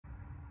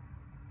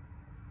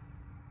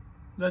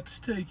Let's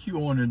take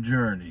you on a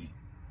journey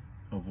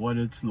of what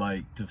it's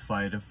like to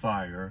fight a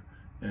fire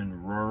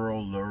in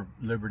rural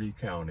Liberty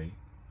County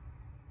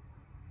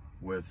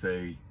with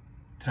a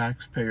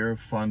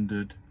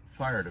taxpayer-funded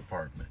fire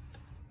department.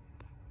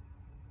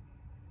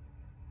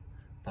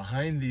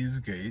 Behind these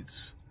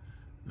gates,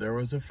 there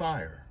was a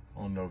fire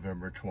on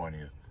November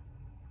 20th.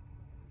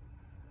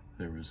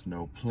 There was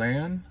no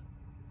plan,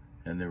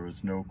 and there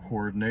was no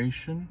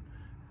coordination,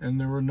 and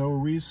there were no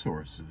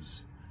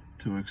resources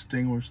to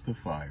extinguish the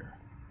fire.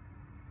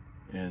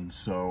 And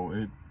so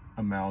it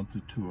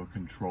amounted to a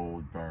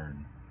controlled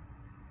burn.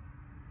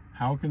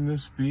 How can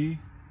this be?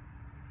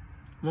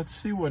 Let's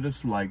see what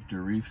it's like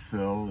to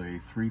refill a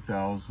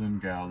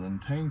 3,000-gallon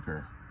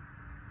tanker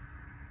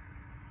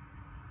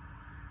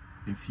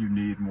if you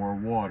need more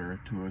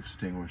water to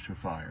extinguish a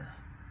fire.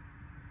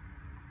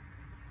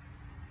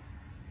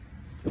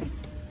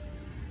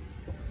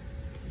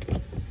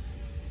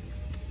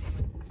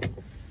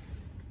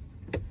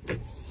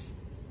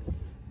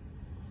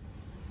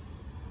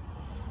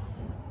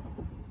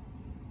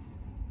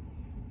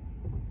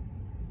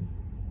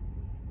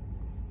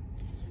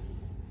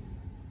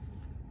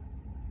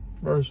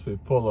 First, we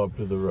pull up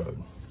to the road.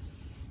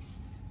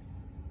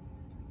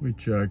 We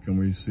check and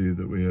we see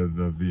that we have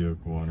a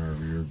vehicle on our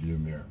rear view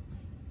mirror.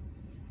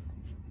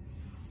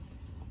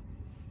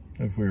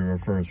 If we were a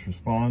first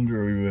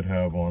responder, we would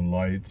have on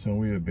lights and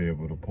we would be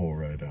able to pull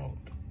right out.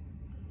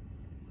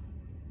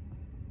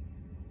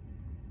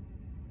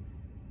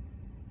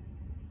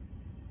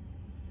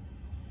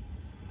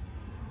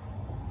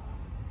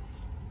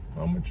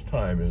 How much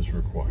time is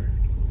required?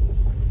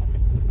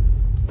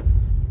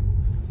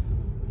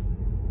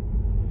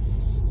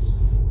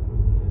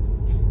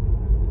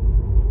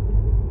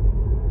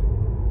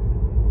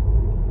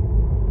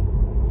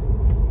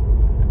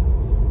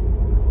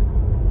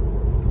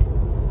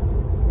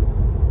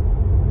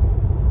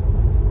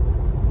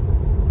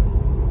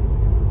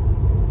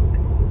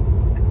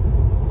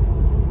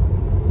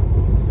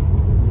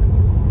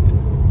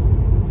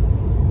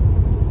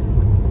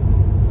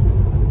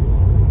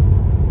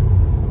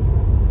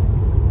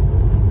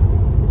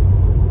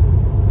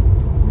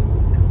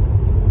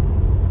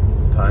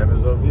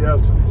 Of the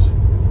essence.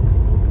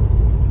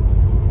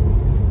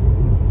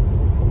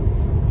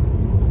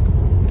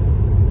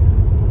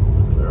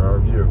 Clear our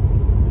view.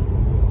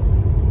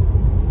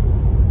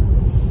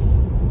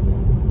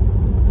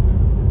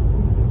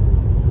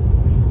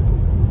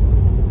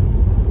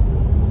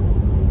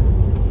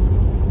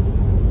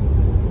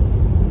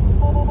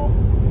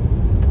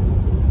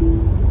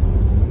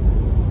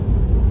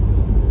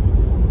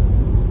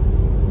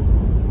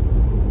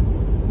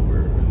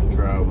 We're going to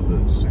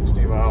travel at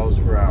 60 miles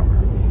per hour.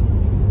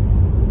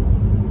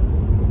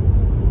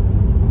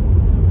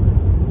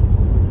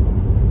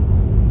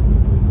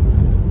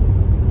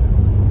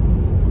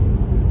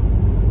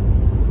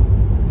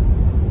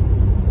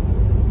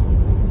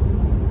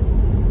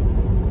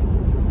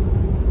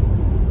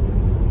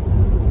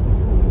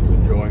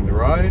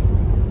 Right.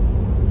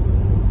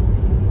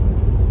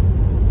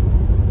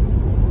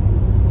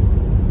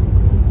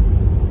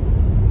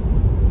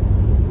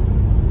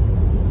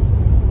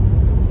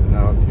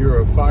 Now, if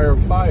you're a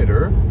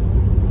firefighter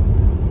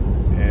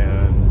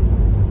and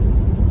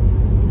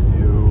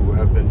you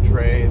have been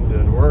trained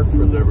and work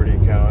for Liberty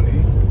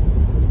County,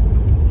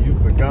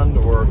 you've begun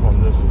to work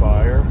on this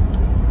fire.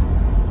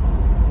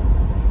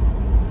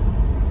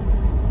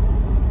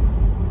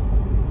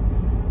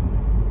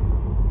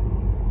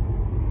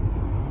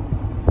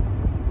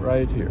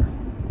 Right here.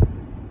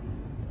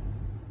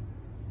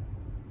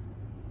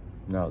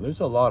 Now, there's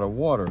a lot of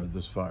water at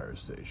this fire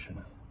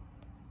station.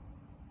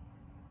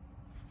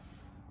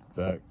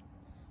 In fact,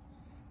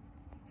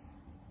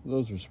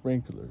 those are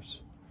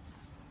sprinklers.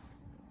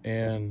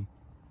 And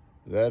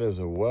that is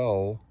a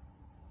well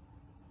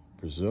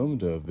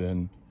presumed to have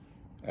been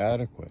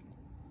adequate.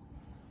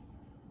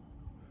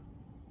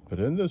 But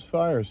in this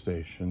fire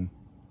station,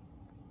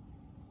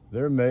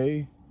 there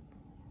may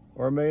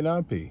or may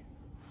not be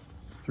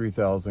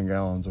 3,000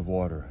 gallons of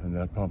water in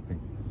that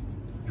pumping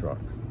truck.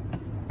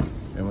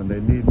 And when they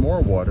need more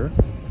water,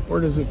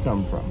 where does it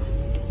come from?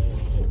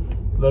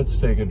 Let's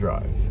take a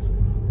drive.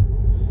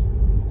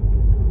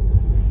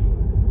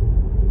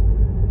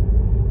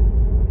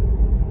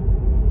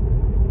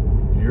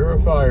 You're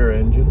a fire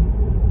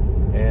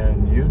engine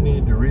and you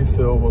need to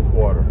refill with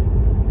water.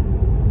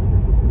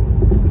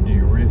 Do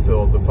you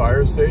refill at the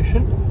fire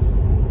station?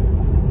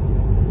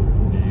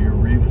 Do you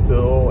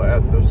refill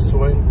at the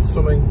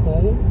swimming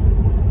pool,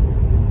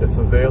 if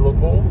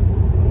available,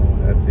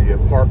 at the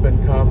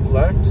apartment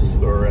complex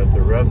or at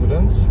the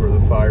residence where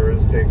the fire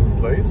is taking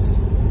place?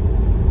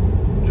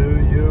 Do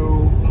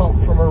you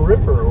pump from a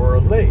river or a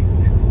lake?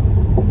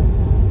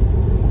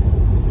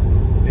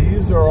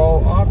 These are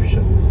all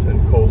options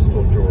in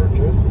coastal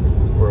Georgia,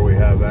 where we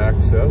have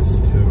access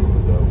to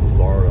the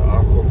Florida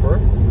aquifer,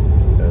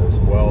 as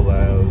well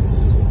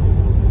as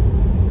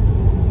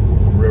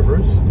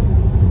rivers,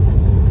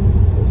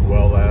 as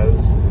well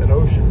as an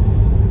ocean.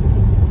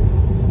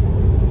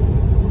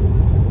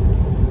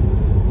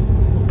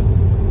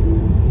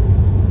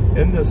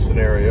 In this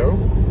scenario,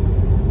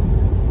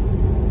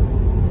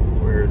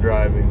 we're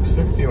driving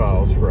 60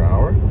 miles per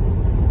hour,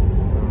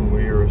 and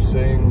we are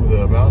seeing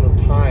the amount of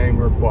time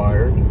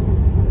required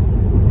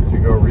to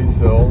go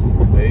refill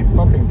a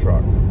pumping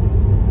truck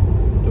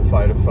to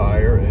fight a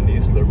fire in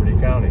East Liberty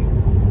County.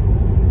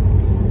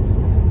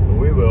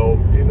 We will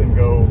even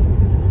go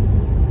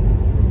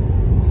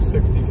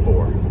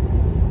 64.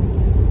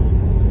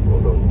 We'll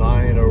go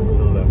 9 over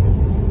the limit.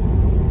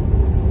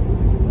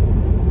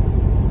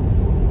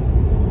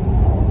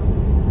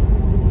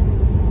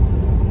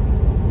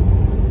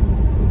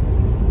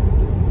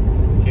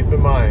 Keep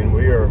in mind,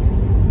 we are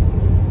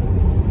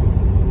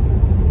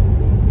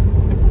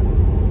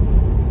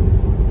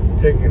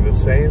taking the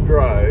same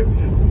drive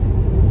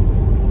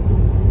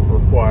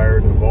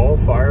required of all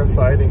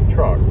firefighting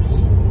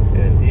trucks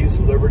in East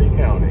Liberty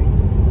County,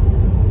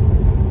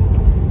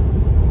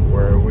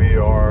 where we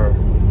are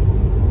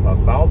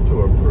about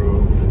to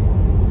approve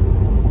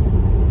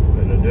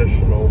an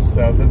additional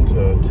 7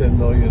 to 10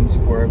 million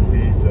square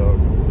feet of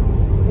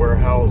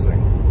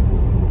warehousing.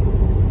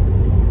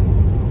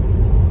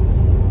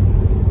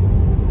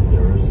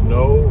 There is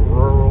no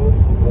rural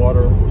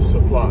water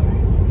supply.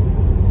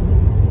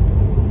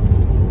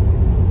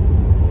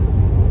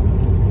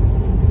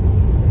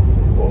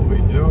 What we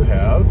do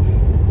have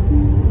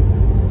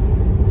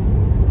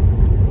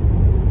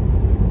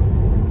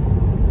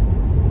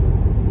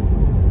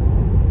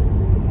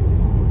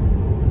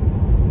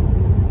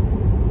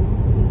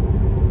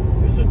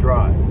is a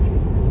drive,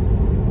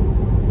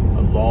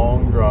 a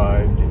long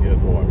drive to get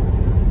water.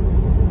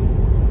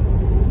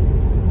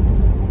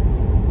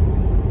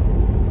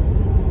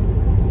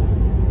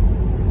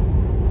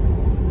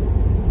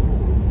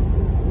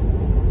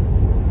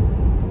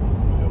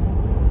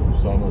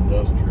 Some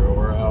industrial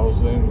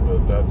warehousing,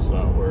 but that's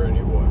not where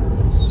any water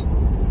is.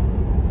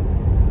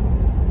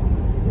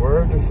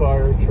 Where do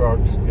fire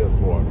trucks get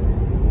water?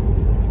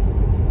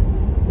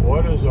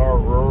 What is our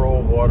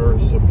rural water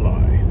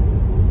supply?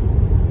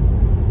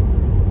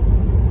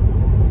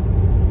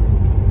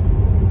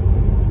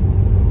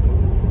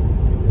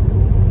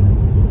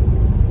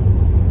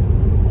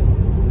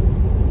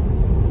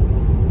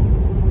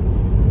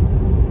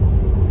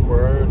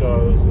 Where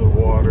does the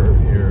water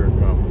here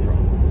come from?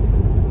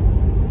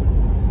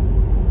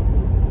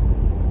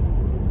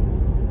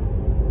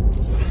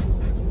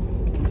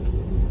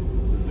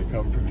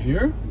 Come from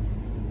here?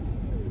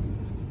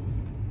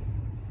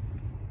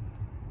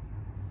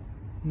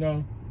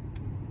 No.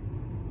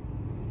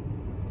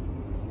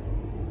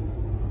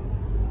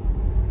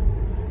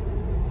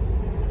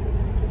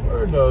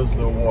 Where does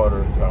the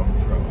water come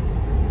from?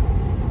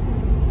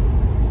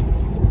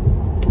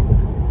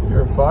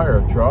 You're a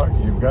fire truck,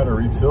 you've got to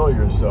refill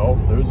yourself.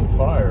 There's a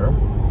fire.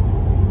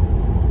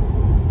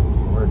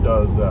 Where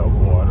does that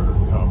water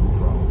come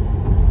from?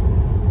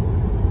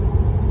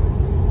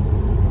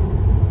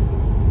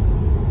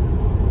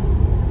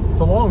 It's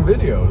a long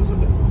video,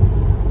 isn't it?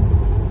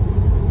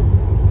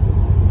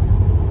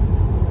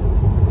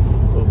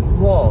 It's a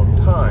long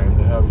time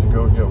to have to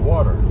go get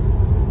water.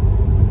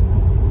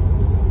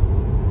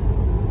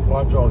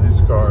 Watch all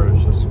these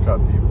cars just cut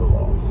people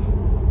off.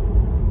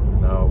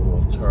 Now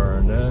we'll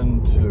turn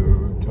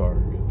into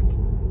Target,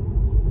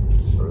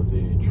 or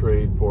the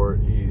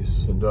Tradeport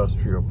East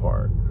Industrial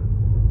Park.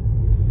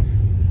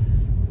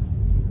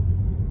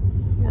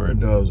 Where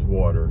does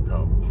water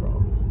come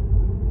from?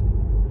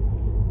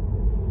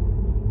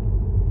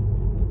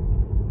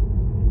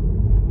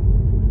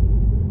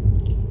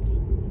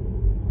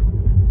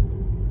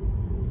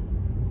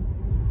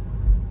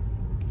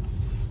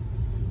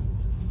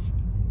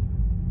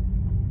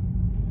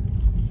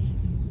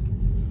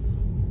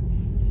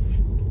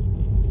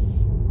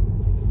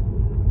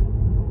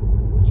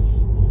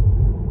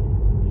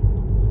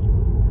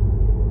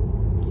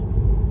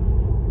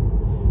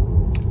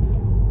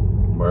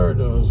 Where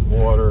does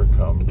water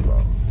come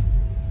from?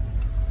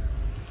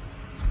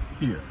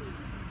 Here.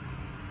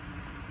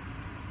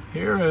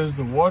 Here is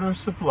the water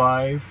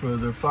supply for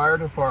the fire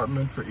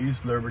department for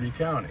East Liberty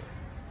County.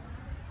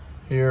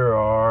 Here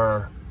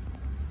are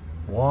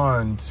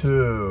 1,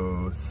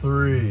 2,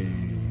 3,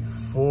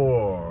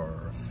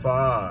 4,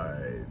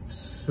 5,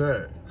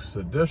 6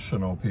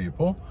 additional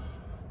people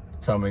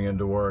coming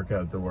into work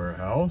at the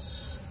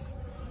warehouse.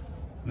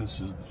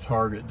 This is the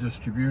Target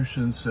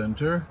Distribution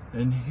Center,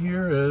 and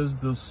here is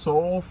the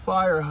sole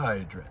fire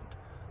hydrant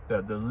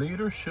that the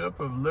leadership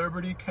of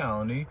Liberty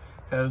County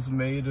has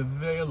made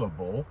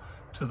available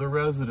to the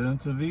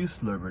residents of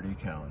East Liberty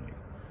County.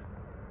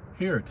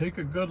 Here, take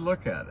a good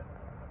look at it.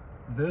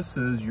 This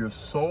is your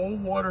sole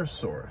water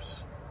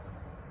source.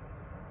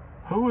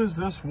 Who is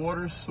this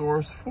water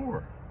source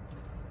for?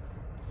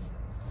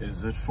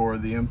 Is it for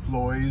the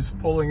employees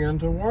pulling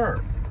into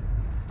work?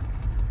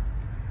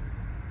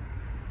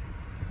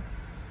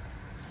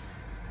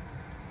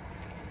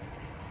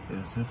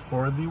 Is it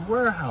for the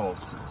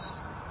warehouses?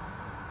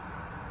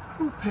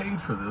 Who paid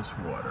for this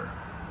water?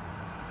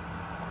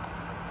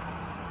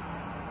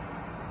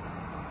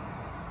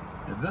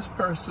 Did this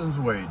person's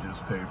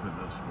wages pay for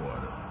this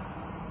water?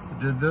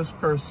 Did this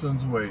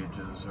person's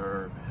wages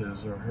or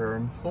his or her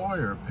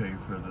employer pay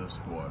for this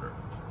water?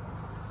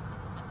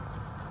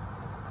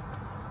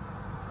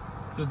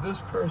 Did this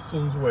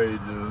person's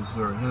wages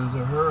or his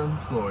or her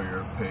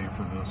employer pay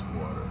for this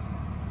water?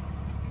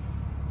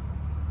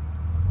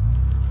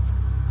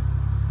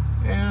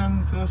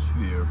 And this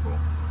vehicle.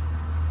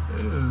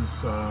 It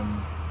is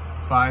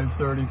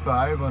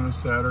 5:35 on a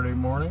Saturday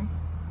morning.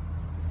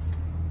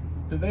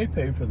 Did they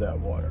pay for that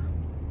water?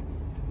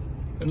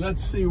 And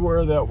let's see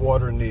where that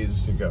water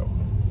needs to go.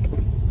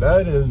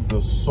 That is the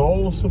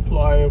sole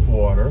supply of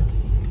water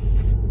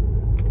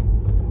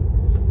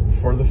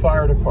for the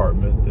fire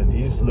department in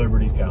East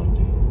Liberty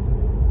County.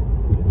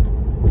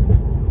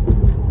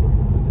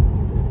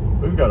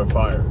 We've got a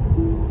fire.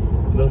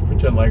 Let's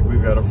pretend like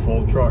we've got a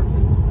full truck.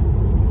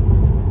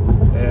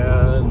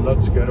 And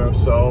let's get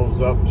ourselves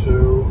up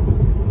to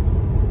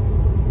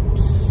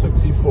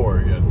 64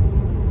 again.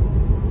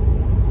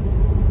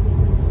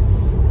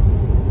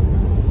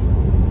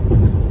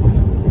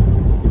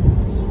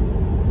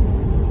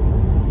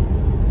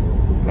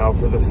 Now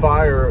for the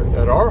fire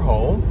at our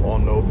home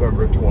on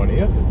November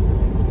 20th,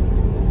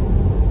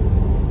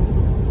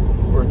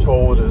 we're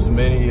told as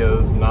many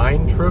as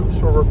 9 trips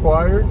were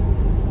required.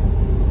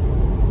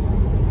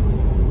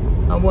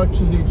 How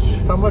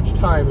much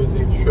time is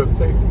each trip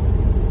taking?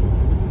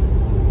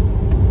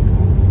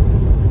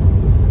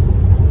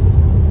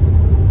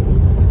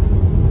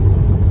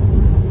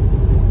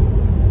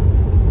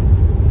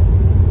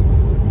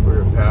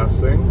 We're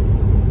passing.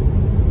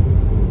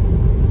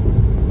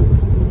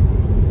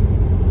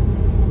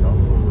 No,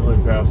 we're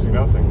really passing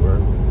nothing.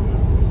 We're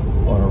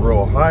on a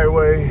rural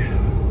highway.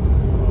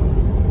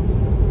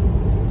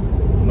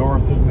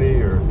 North of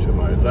me or to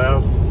my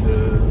left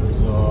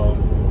is more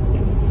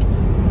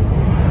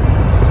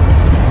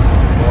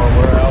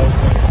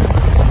warehousing.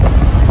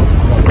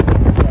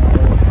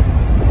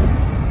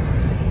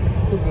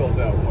 Who built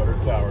that water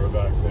tower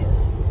back there?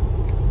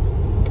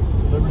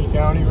 Liberty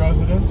County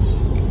residents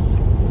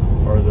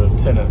or the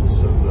tenants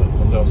of the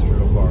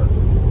industrial park?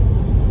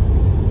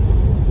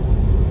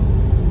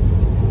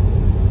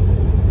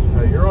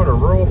 Now you're on a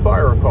rural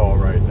fire call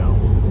right now.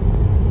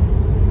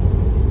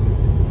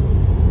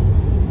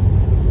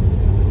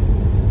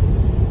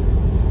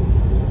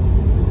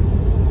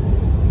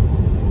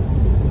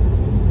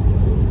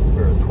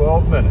 For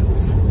 12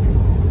 minutes.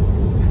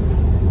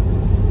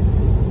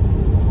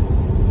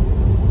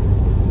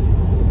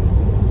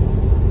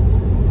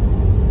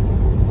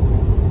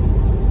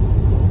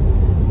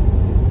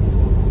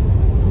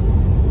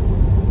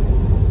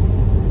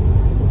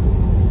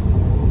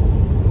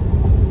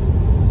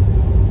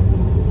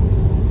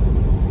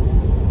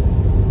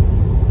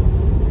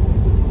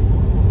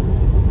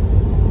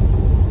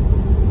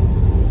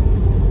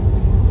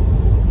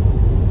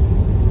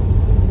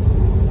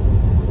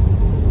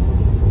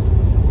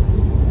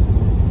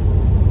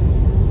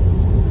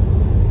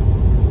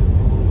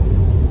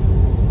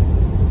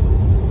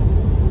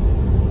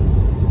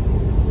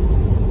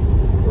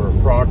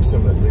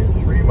 Approximately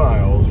 3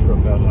 miles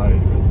from that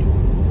hydrant.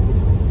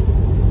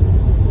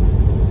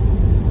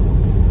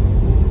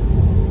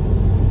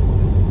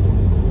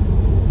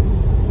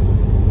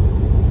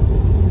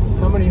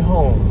 How many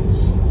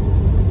homes?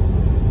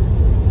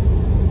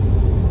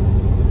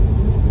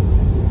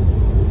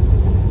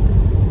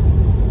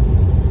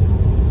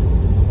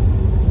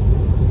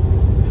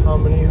 How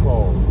many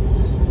homes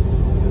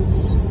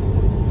is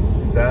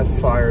that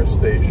fire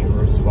station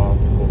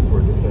responsible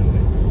for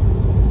defending?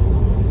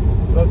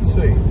 Let's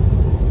see.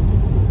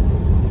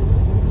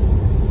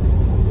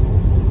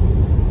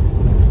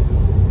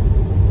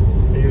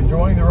 Are you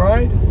enjoying the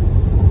ride?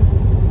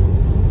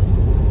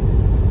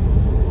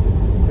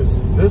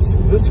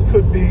 Because this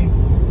could be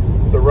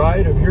the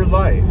ride of your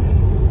life.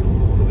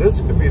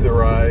 This could be the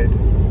ride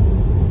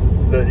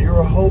that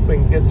you're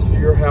hoping gets to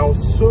your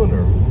house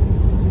sooner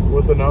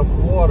with enough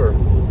water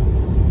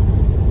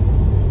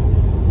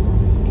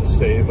to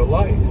save a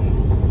life.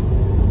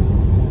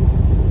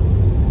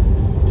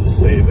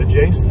 Save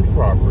adjacent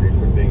property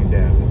from being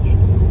damaged,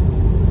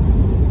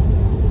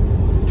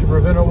 to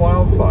prevent a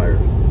wildfire.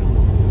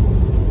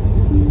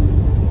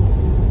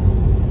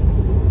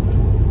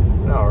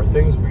 Now, are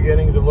things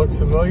beginning to look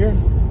familiar?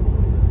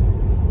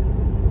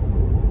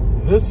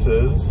 This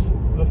is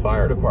the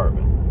fire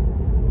department.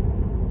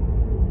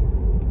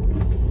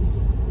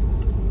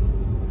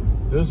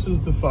 This is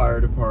the fire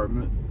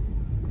department.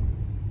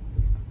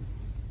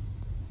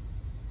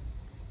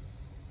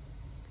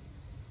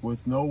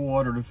 With no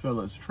water to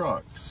fill its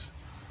trucks,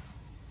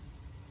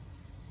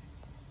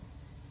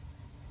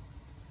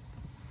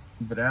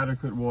 but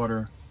adequate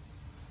water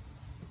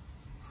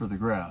for the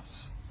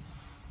grass.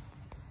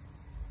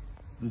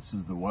 This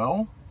is the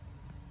well,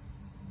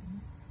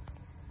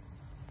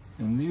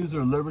 and these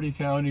are Liberty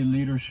County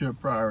leadership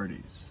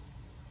priorities.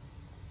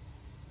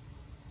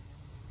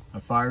 A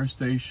fire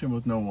station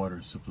with no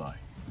water supply.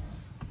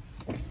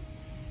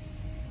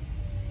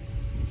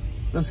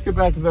 Let's get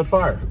back to that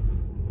fire.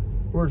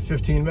 We're at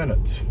 15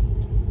 minutes.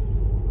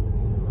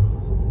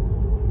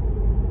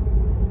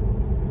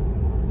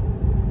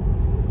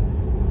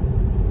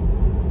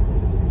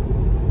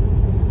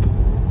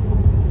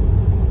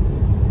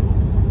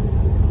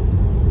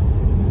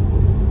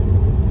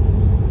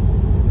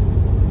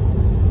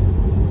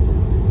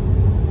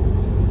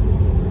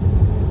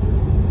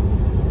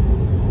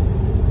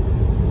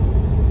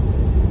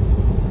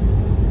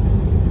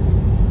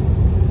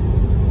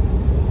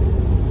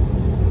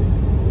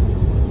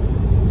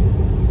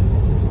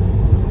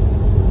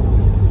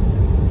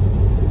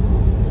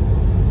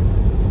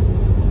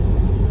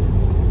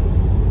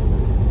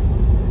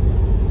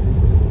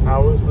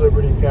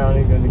 Liberty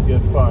County going to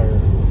get fire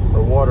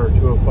or water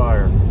to a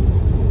fire?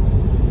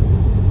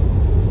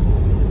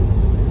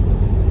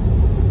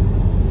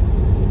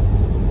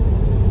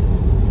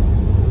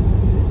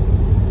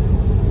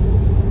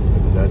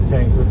 If that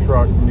tanker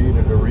truck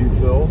needed a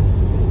refill,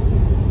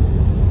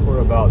 we're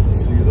about to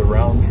see the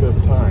round trip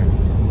time.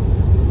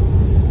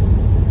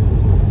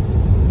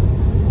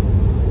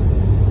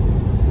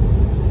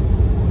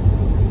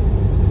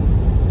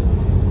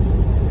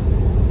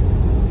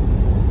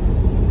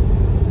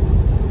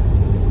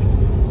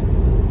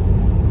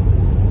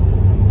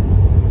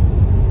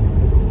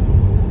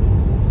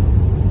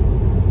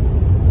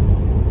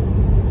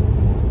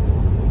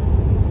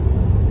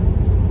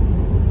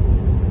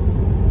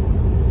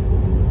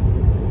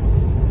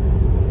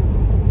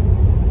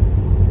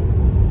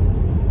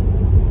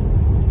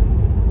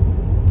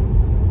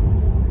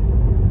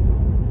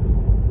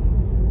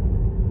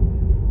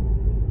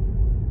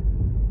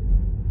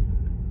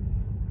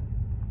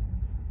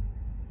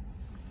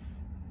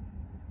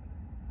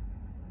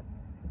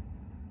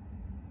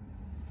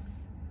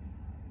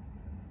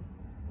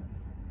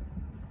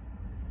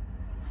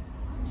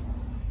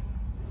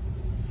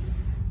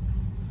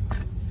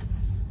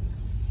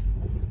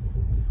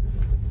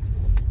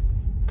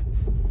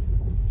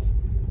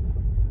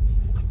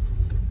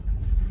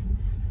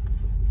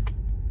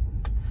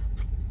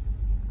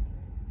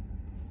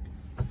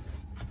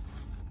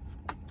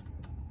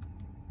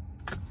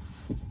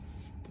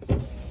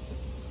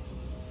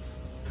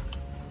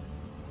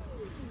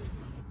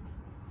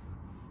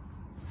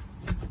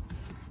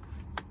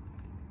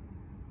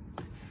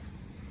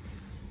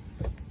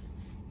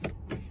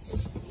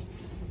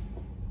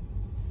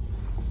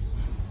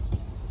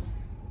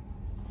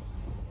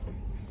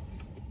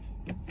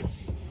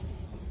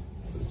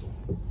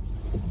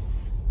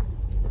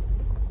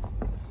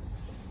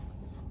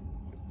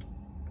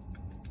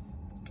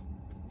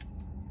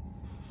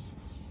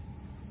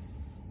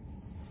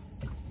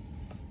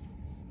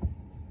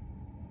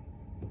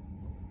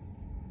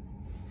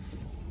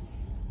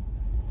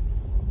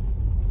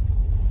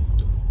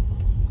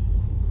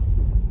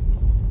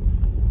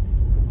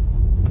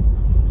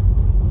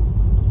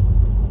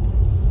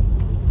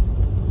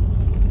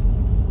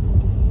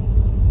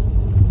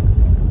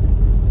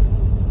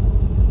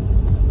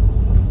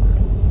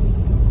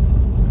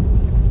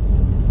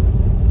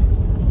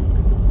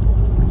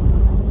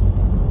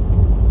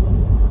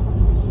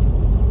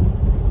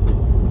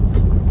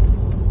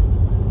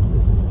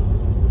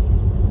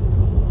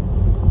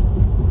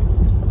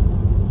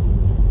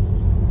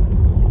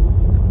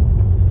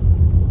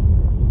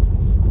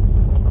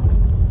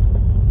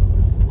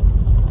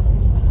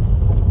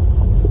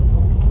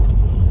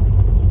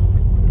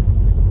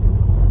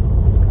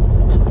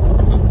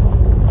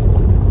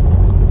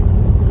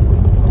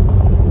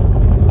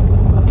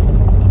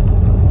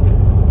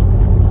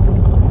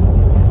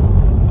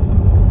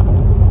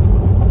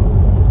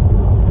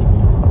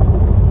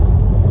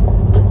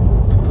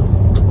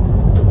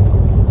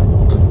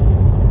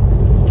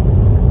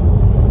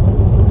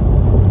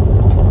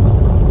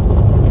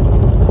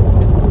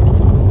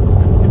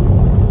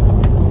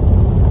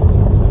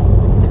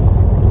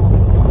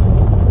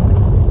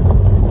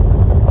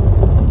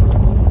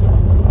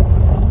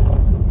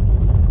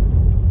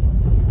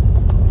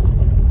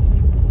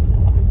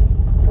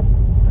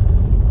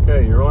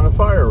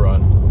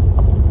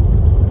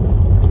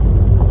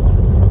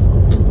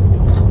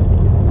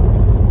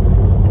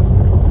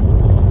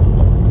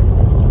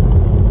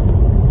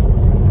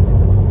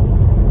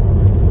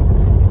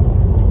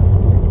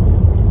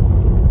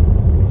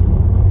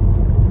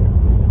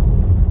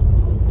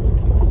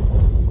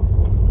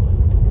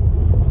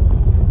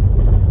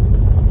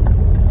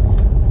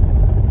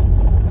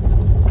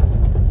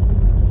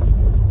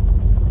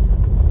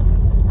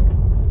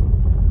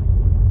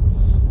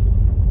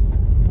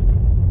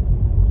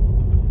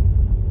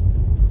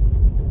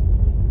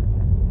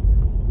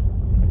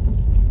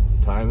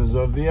 Is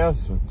of the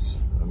essence.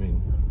 I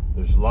mean,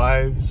 there's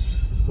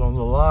lives on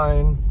the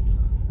line.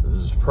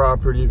 There's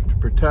property to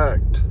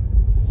protect.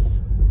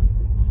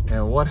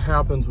 And what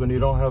happens when you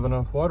don't have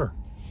enough water?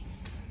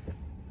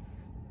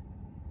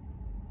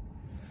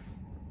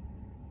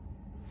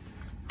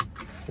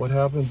 What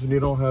happens when you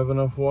don't have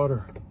enough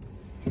water?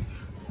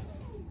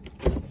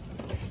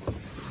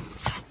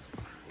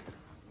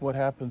 What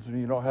happens when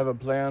you don't have a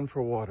plan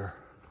for water?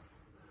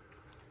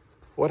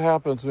 What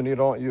happens when you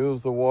don't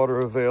use the water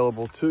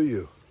available to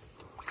you?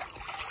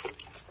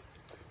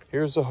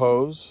 Here's a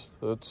hose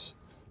that's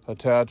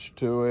attached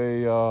to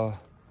a,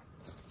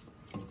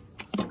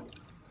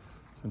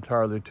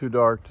 entirely too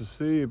dark to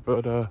see,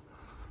 but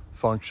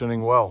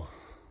functioning well.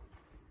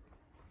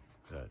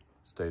 That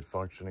stayed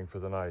functioning for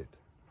the night.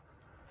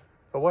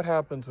 But what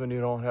happens when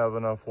you don't have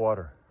enough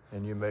water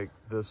and you make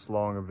this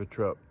long of a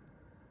trip?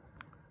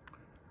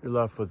 You're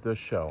left with this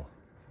shell.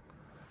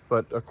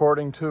 But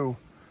according to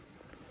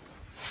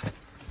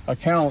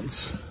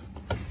accounts,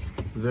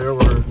 there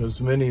were as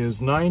many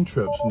as 9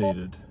 trips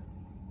needed.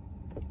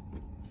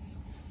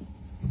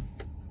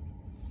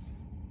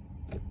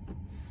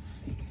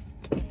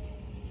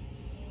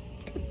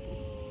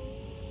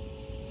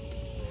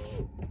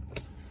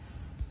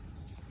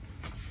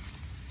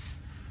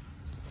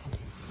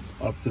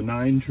 up to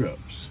 9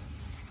 trips.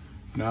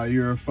 Now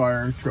you're a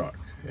fire truck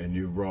and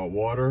you've brought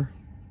water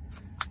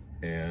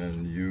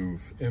and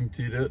you've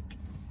emptied it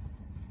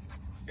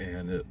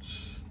and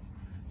it's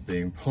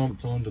being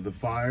pumped onto the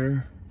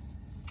fire.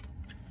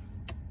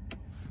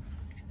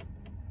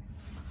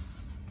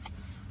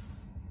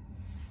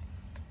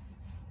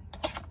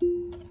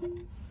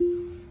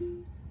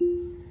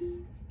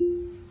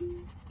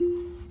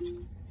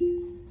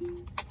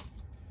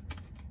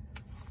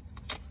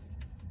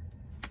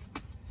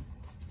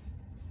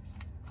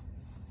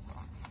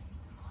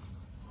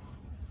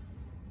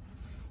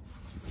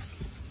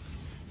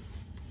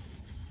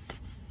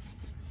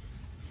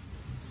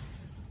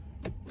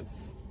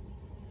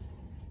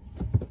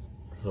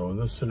 So in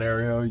this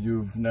scenario,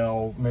 you've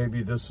now,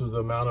 maybe this is the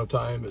amount of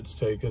time it's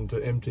taken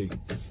to empty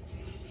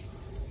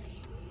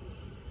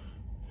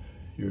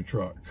your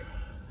truck.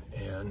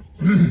 And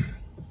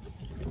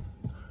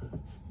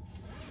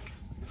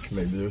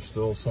maybe there's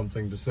still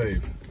something to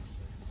save.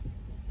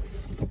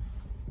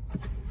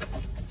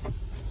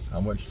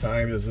 How much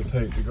time does it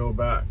take to go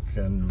back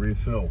and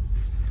refill?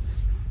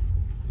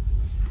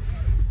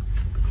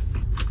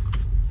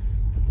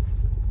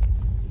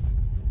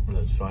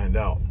 Let's find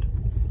out.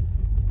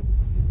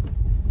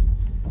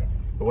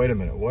 But wait a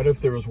minute, what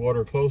if there was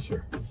water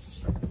closer?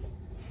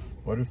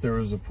 What if there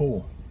was a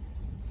pool?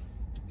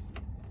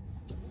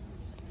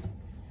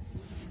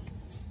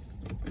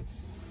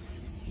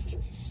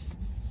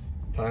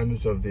 Time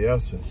is of the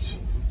essence.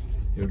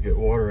 You'll get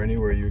water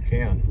anywhere you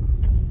can.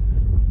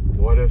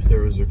 What if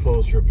there was a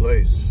closer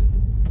place?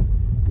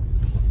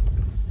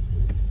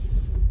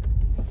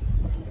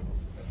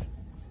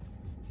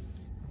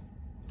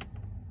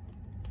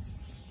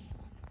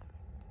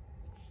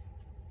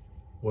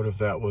 What if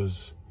that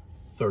was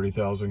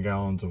 30,000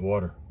 gallons of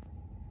water?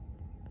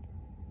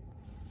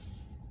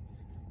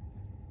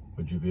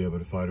 Would you be able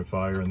to fight a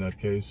fire in that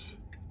case?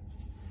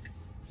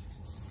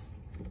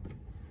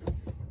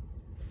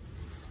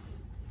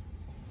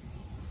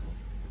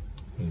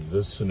 In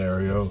this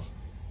scenario,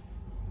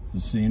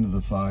 the scene of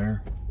the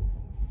fire,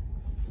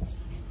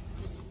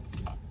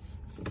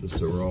 just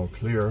so we're all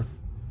clear,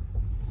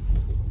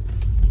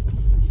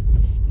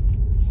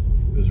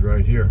 is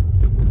right here.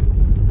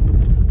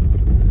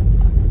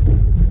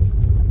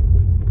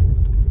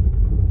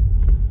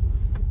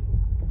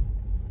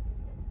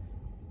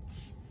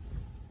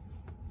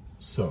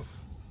 So,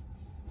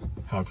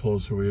 how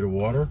close are we to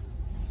water?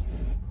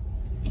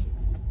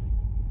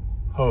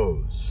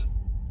 Hose,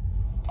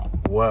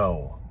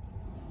 well,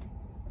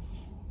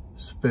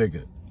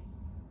 spigot,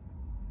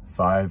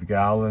 5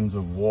 gallons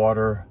of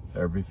water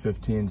every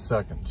 15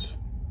 seconds.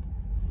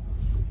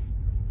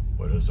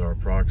 What is our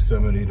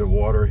proximity to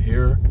water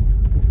here?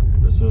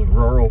 This is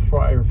rural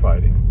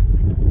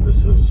firefighting.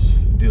 This is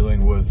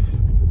dealing with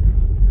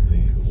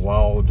the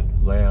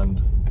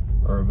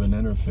wild-land-urban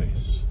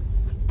interface.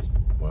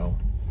 Well,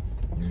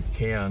 you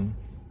can,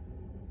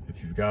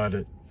 if you've got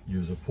it,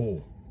 use a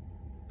pool.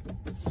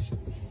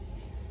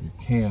 You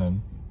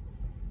can,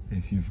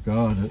 if you've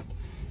got it,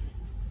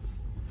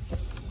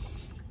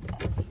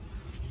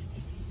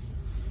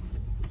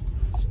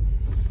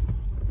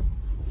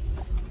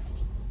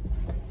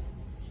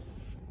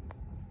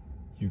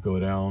 you go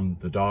down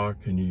the dock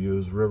and you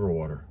use river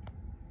water.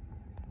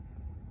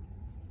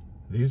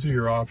 These are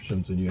your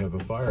options, and you have a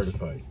fire to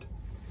fight.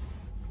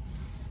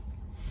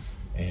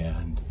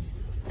 And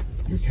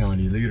your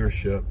county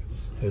leadership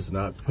has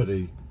not put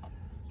a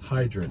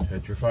hydrant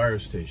at your fire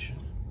station.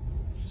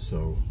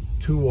 So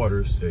 2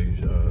 water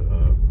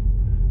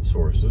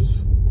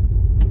sources.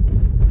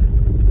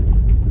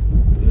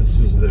 This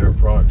is their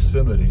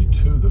proximity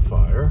to the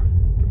fire.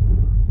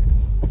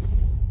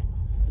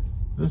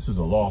 This is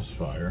a lost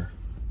fire.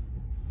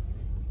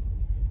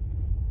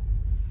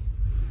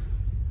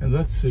 And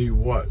let's see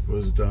what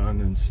was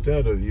done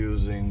instead of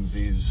using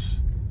these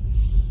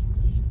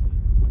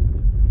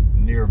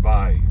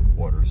nearby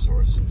water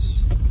sources.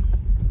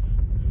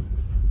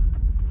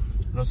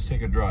 Let's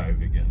take a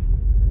drive again.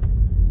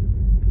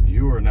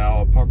 You are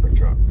now a pumper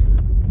truck,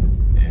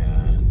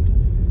 and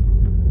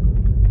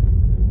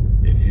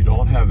if you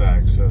don't have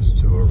access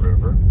to a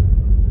river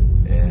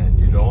and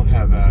you don't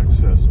have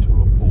access to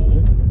a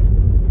pool,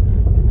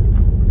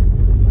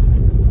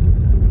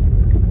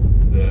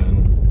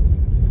 then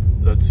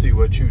let's see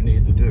what you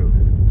need to do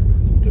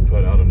to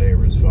put out a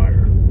neighbor's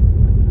fire.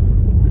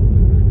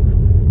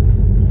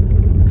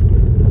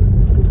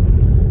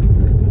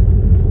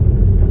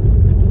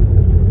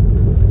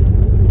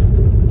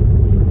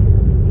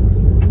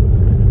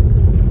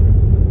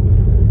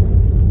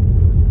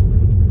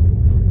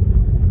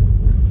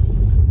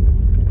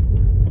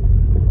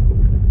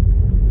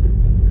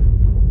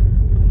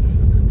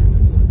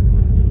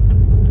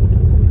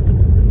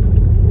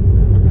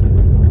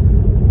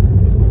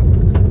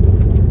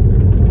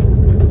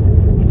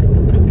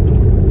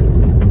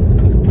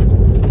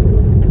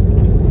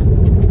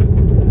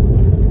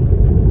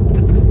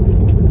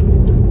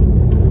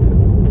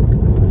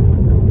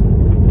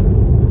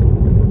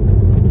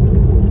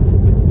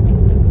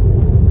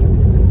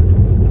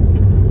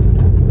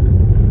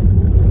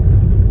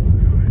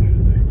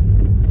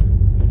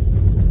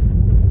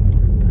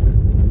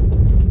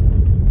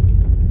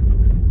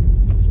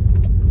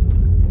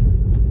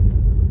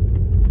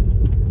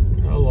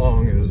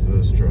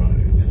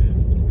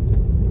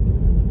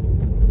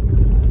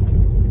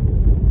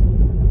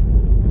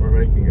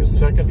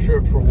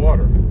 for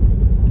water.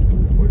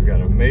 We've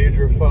got a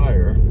major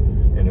fire,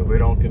 and if we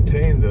don't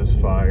contain this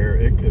fire,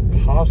 it could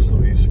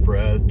possibly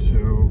spread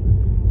to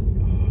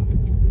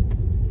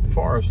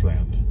forest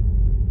land.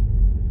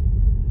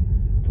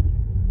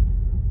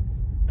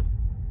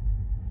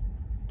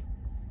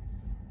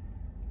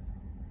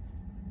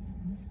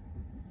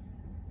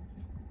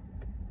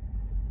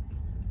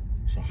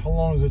 So how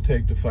long does it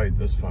take to fight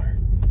this fire?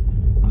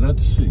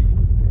 Let's see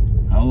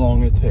how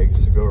long it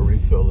takes to go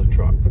refill the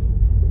truck.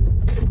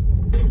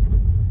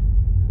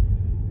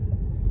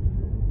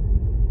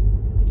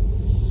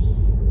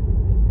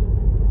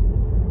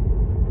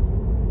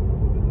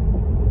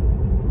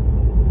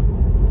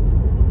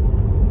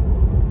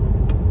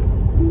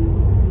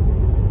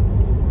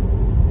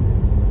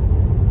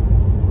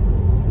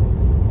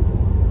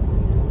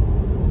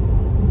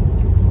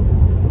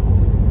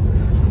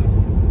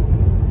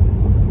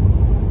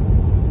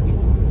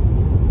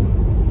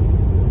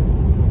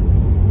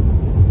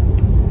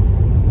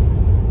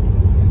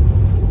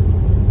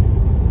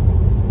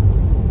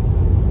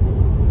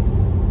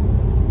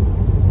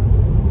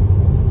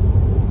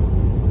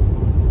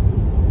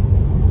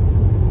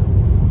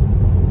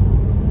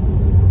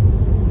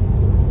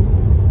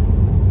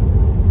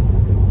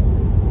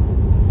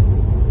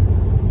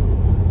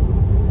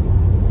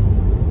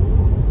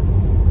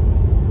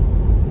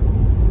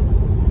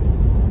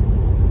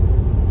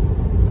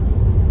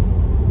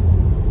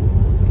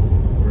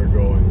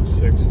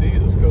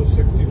 Let's go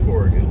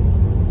 64 again.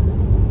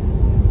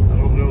 I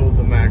don't know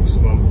the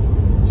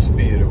maximum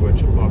speed at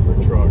which a pumper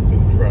truck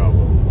can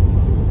travel.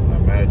 I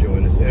imagine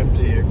when it's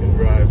empty, it can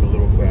drive a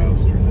little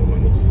faster than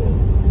when it's full.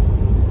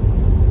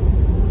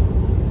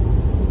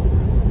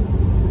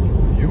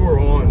 You are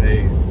on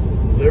a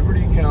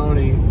Liberty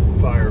County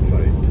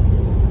firefight.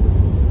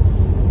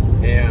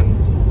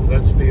 And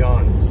let's be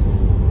honest,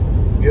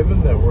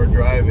 given that we're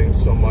driving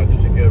so much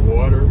to get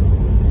water,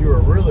 you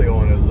are really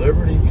on a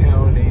Liberty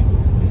County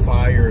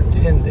fire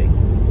tending.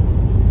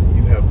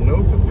 You have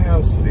no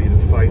capacity to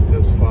fight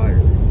this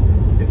fire.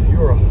 If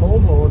you're a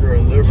homeowner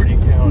in Liberty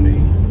County,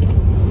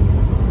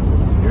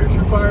 here's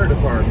your fire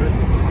department.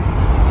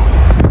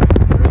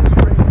 There's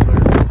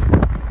sprinklers.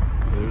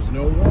 There's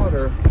no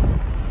water.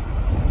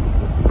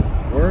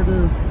 Where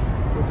do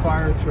the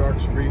fire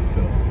trucks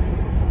refill?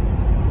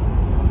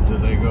 Do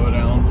they go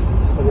down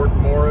Fort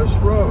Morris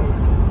Road?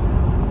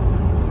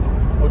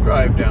 We'll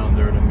drive down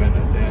there in a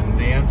minute, and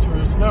the answer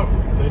is no,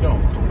 they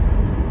don't.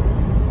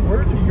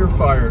 Where do your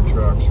fire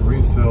trucks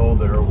refill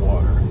their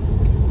water?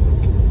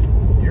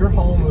 Your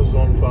home is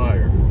on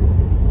fire.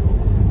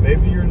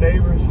 Maybe your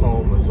neighbor's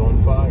home is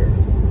on fire.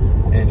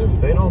 And if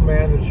they don't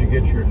manage to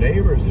get your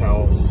neighbor's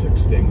house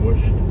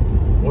extinguished,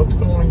 what's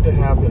going to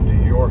happen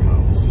to your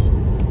house?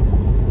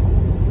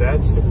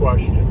 That's the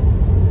question.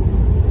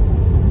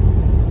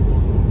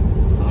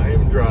 I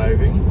am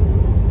driving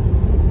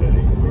at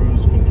a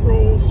cruise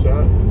control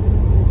set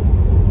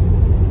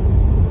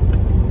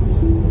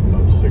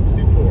of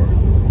 64.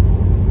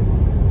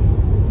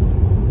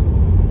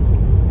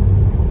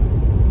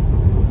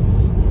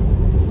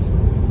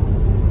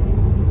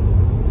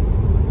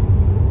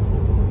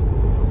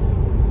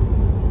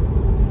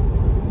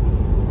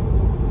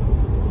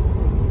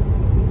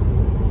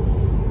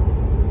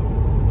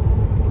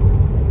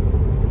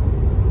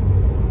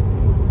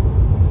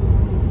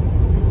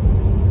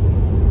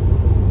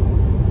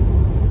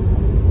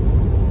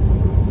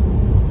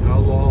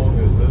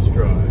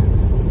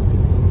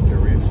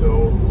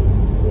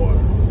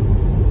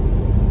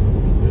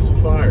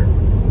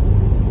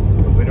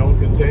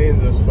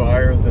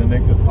 Fire, then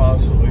it could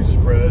possibly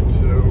spread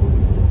to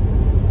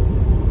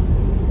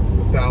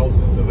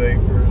thousands of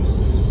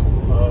acres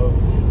of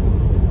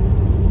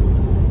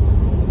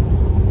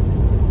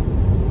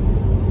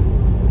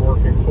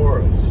working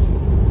forest.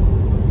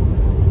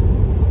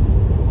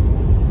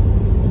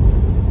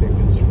 It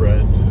could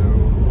spread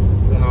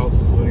to the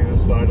houses on either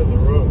side of the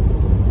road.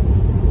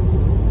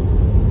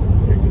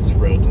 It could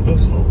spread to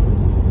this home.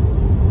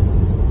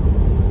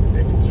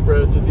 It could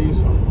spread to these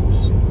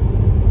homes.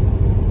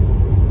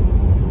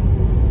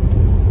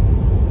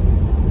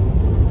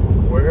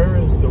 Where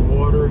is the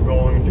water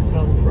going to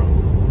come from?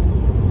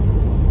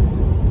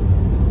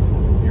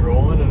 You're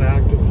on an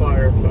active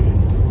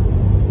firefight.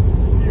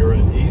 You're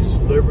in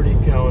East Liberty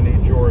County,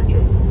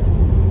 Georgia.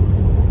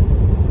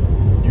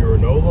 You are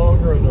no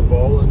longer in a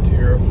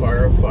volunteer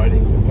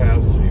firefighting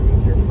capacity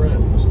with your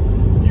friends.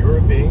 You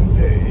are being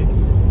paid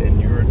and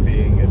you're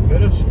being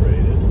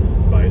administrated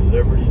by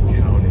Liberty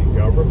County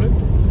government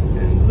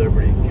and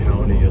Liberty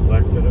County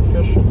elected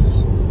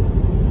officials.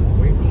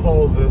 We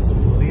call this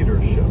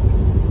leadership.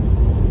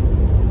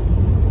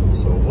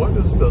 So what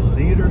does the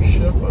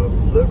leadership of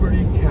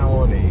Liberty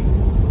County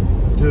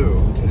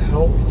do to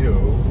help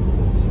you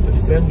to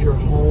defend your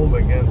home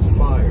against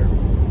fire?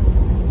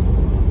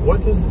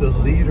 What does the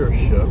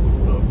leadership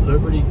of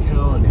Liberty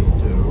County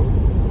do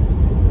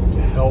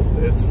to help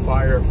its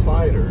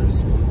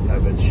firefighters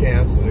have a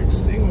chance at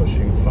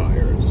extinguishing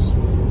fires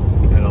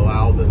and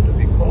allow them to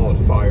be called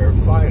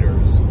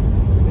firefighters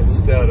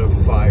instead of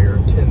fire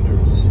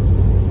tenders?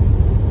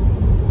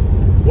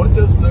 What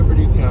does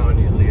Liberty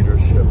County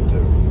leadership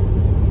do?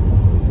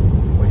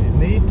 Well, you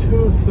need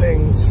two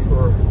things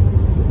for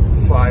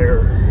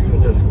fire,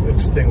 to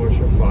extinguish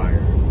a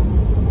fire.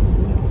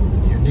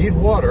 You need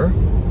water,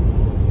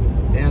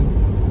 and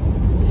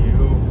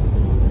you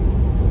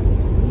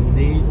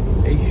need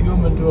a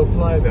human to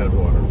apply that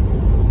water.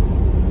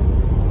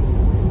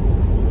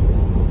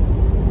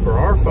 For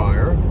our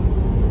fire,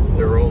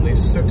 there are only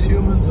 6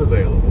 humans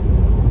available.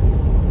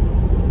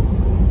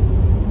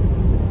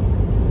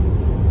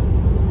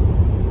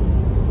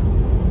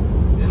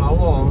 How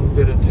long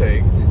did it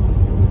take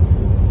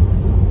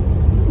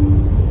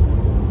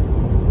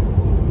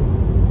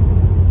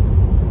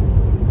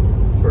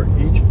for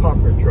each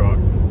pumper truck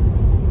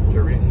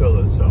to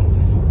refill itself?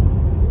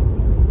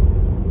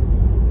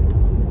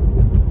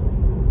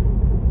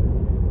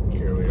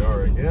 Here we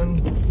are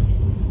again.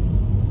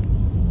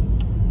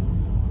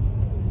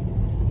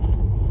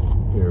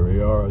 Here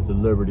we are at the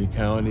Liberty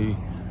County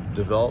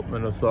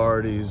Development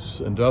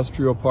Authority's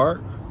Industrial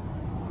Park.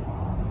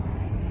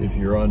 If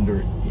you're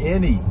under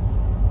any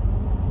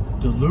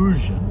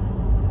delusion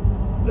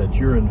that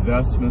your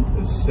investment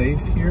is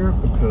safe here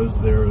because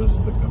there is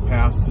the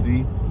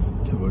capacity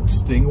to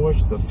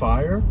extinguish the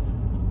fire,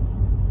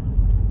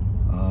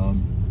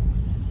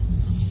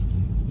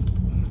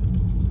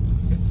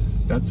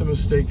 that's a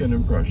mistaken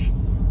impression.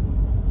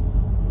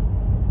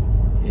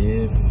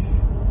 If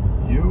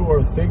you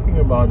are thinking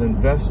about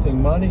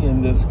investing money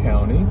in this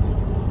county,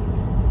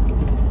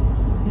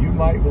 you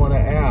might want to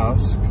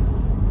ask,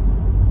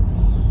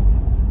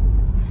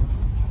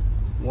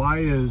 why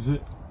is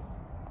it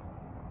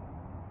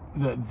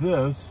that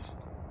this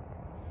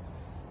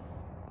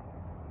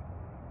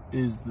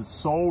is the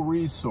sole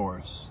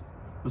resource,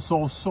 the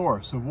sole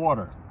source of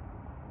water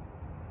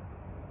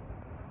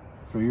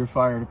for your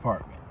fire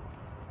department?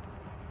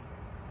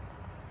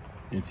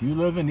 If you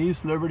live in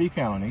East Liberty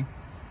County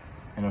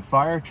and a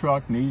fire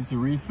truck needs to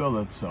refill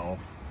itself,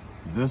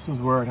 this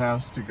is where it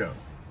has to go.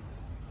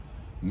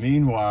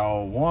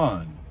 Meanwhile,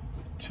 1,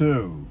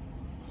 2,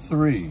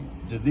 3,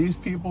 did these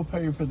people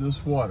pay for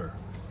this water?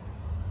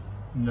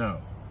 No.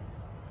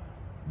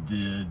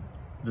 Did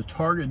the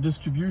Target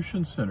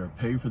Distribution Center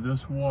pay for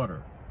this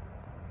water?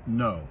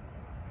 No.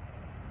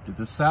 Did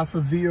the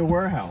Safavia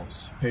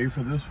warehouse pay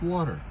for this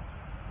water?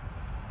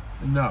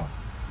 No.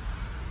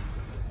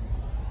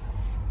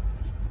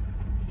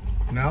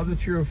 Now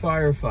that you're a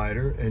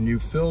firefighter and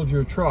you've filled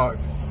your truck,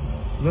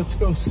 let's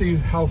go see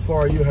how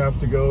far you have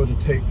to go to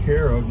take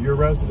care of your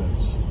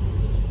residents.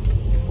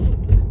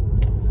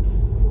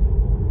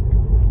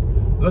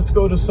 Let's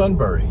go to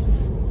Sunbury.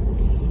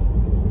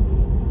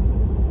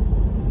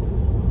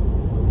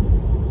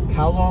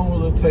 How long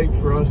will it take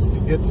for us to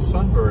get to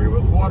Sunbury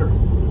with water?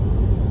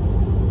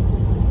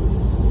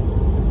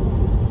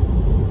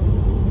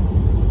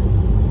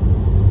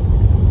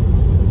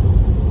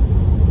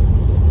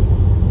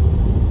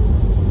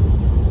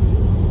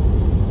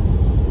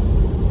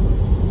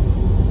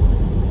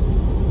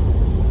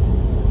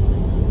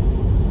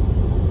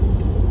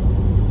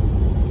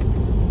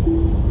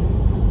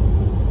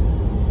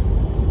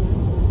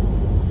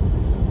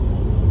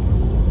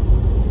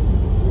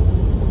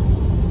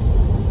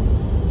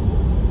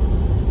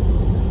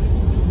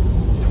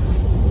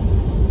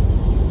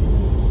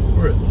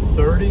 We're at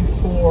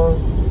 34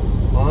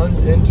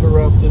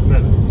 uninterrupted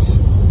minutes.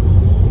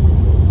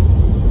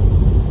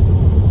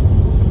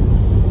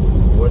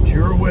 What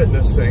you're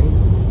witnessing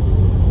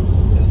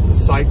is the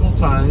cycle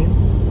time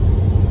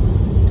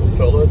to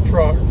fill a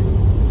truck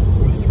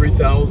with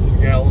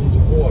 3,000 gallons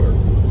of water.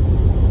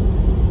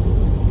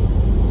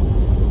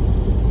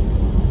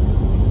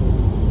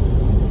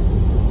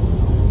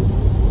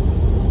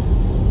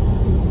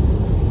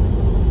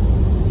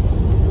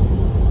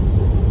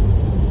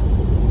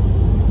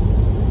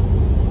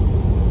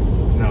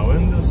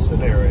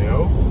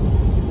 Scenario,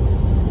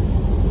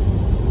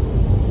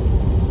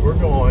 we're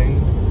going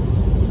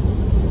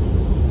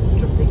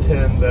to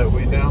pretend that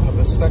we now have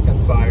a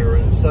second fire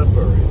in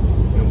Sudbury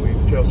and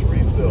we've just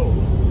refilled.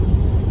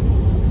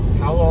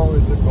 How long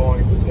is it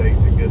going to take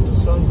to get to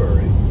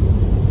Sunbury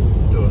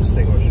to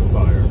extinguish a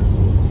fire?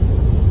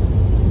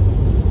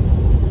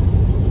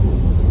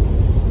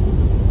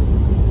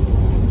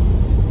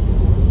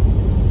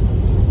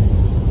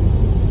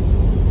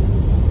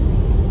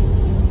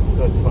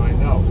 Let's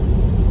find out.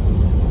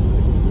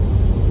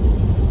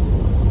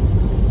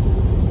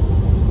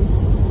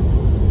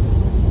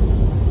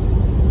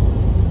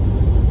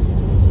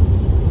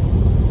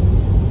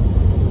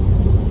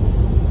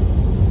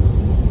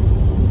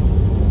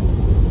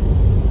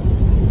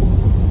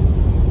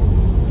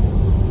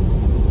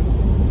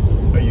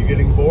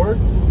 Getting bored?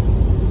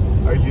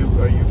 Are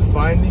you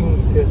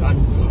finding it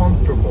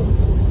uncomfortable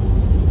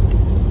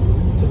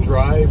to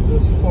drive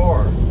this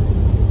far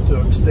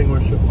to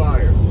extinguish a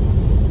fire?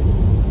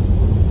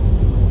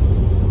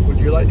 Would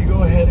you like to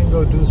go ahead and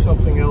go do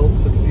something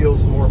else that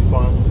feels more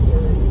fun,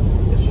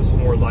 or it's just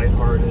more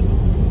lighthearted?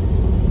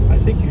 I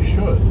think you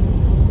should,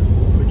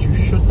 but you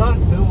should not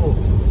build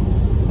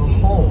a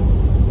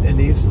home in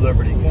East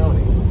Liberty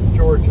County,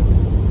 Georgia.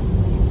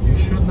 You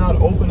should not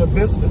open a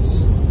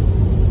business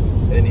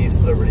in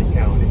East Liberty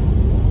County,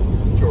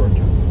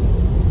 Georgia.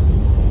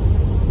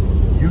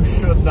 You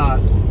should not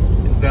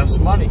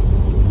invest money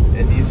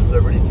in East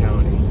Liberty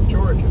County,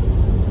 Georgia,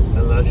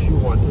 unless you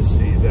want to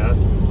see that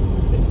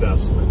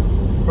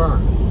investment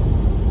burn.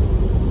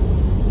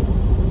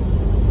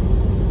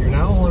 You're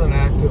now on an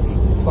active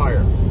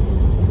fire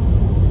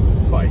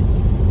fight.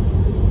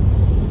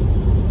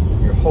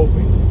 You're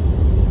hoping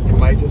you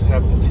might just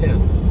have to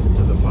tend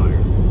to the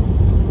fire.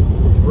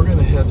 So we're going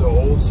to head to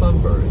Old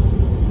Sunbury.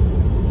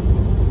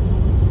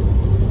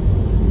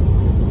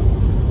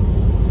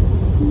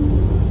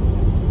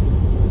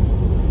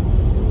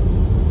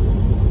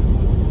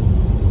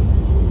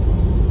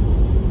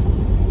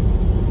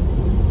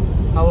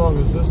 How long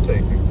is this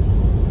taking?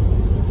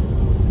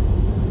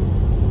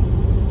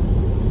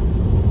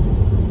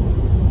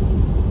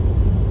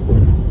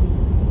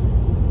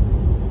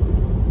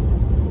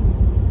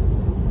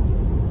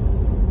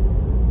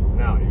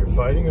 Now, you're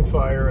fighting a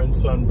fire in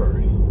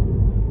Sunbury.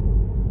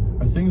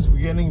 Are things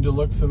beginning to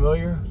look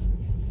familiar?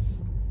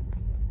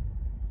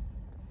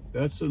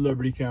 That's the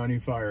Liberty County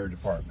Fire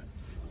Department.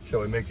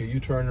 Shall we make a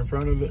U-turn in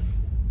front of it?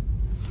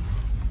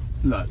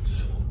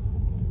 Let's.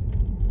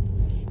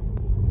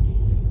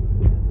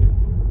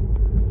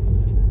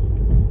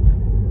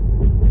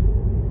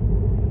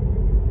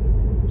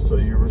 So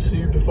you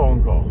received a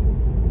phone call,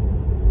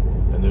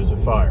 and there's a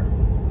fire.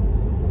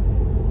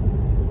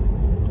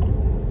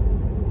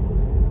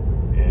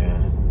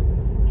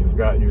 And you've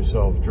gotten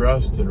yourself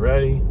dressed and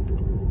ready,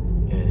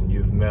 and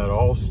you've met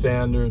all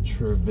standards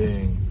for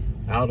being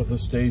out of the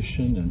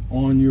station and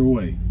on your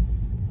way.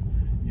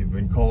 You've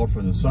been called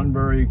from the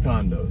Sunbury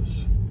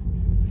condos.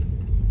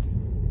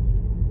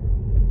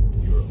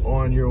 You're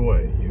on your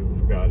way.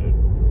 You've got a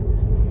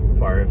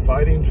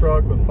firefighting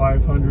truck with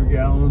 500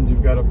 gallons.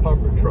 You've got a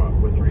pumper truck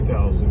with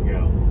 3,000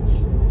 gallons.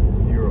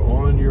 You're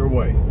on your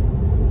way.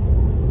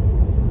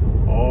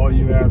 All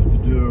you have to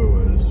do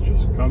is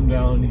just come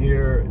down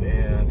here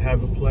and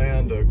have a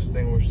plan to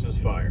extinguish this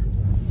fire.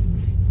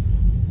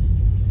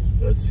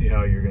 Let's see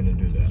how you're going to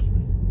do that.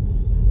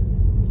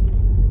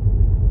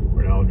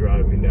 We're now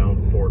driving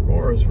down Fort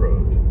Morris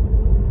Road.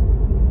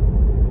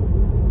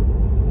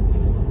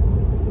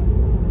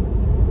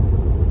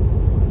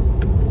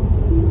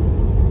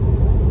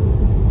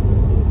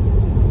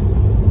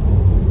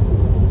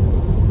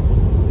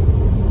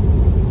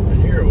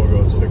 And here we'll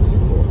go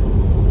 64.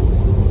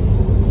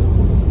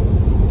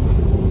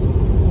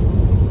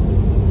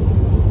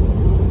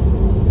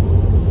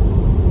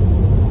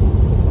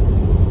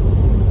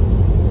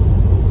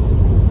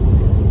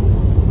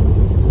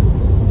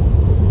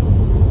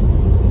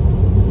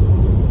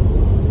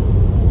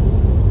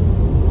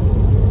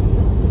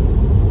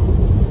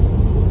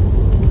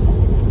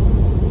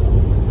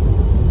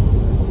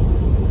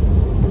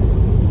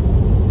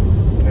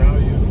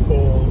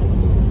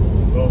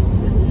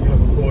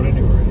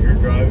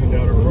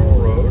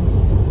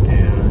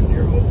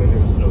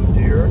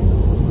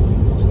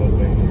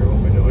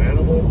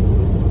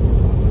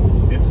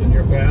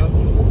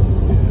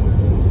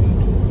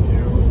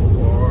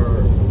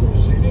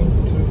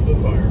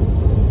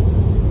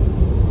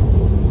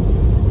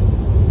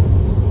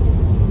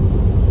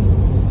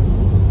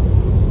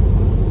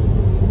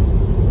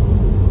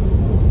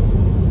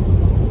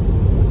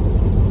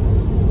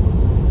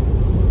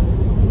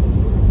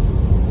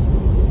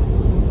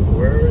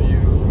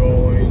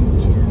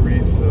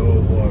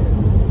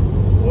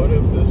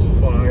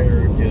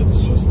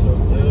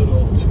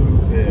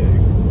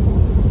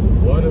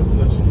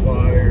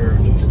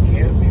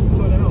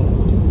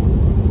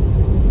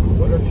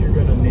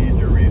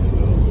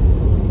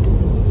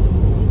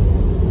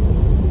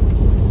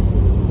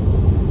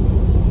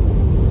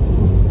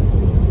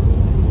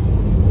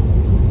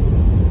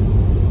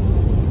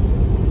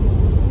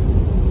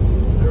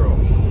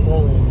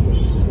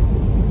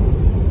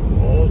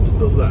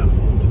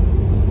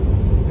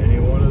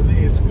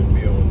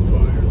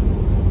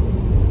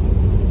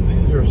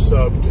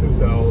 Sub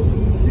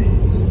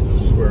 2,000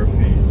 square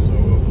feet, so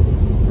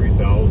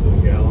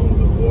 3,000 gallons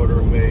of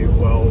water may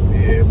well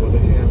be able to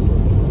handle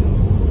that.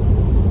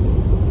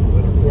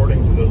 But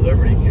according to the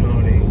Liberty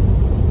County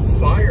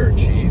Fire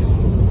Chief,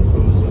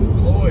 who's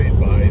employed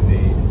by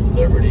the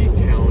Liberty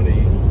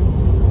County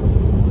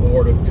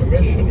Board of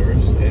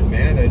Commissioners and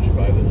managed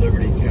by the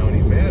Liberty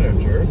County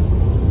Manager,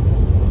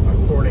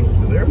 according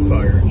to their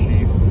fire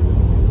chief,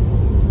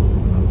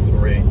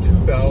 for a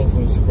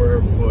 2,000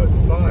 square foot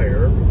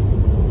fire,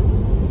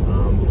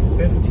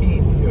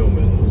 15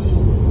 humans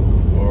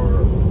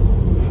are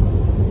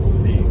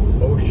the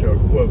OSHA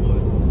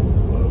equivalent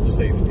of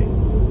safety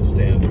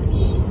standards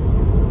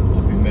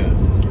to be met.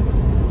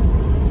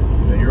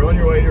 Now you're on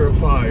your way to a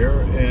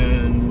fire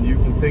and you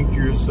can think to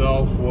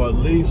yourself, well, at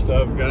least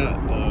I've got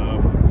a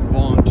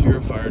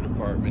volunteer fire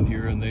department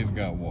here and they've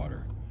got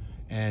water.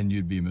 And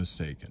you'd be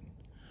mistaken.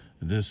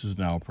 This is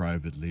now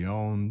privately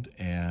owned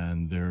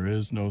and there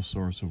is no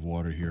source of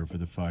water here for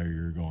the fire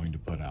you're going to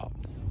put out.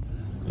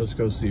 Let's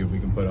go see if we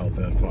can put out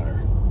that fire.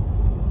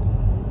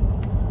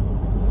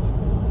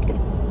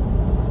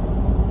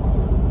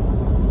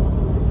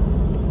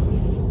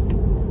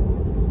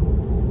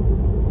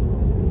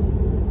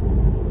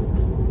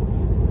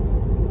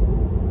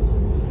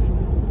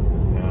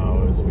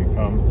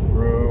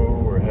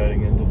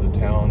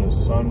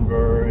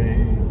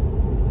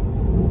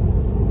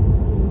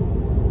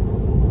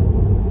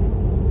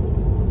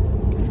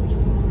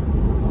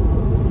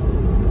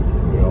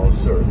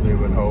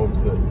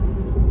 with it.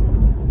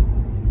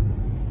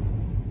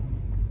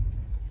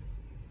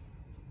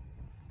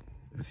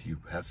 If you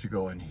have to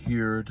go in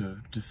here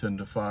to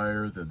defend a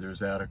fire, that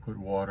there's adequate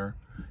water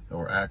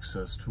or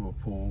access to a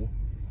pool.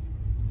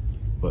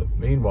 But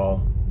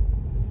meanwhile,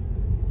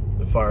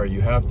 the fire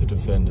you have to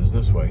defend is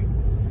this way.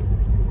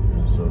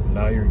 And so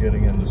now you're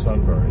getting into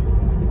Sunbury.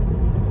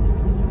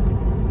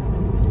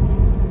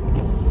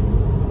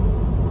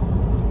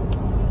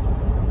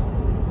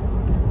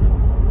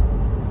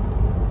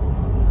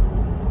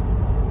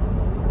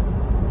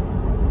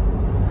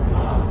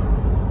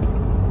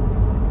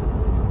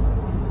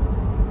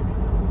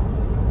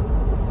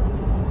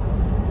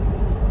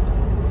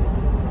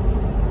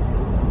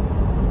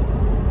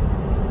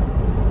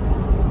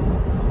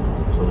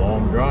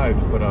 Drive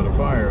to put out a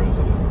fire,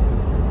 isn't it?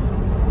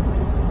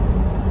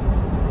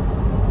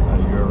 Now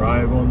you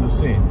arrive on the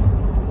scene.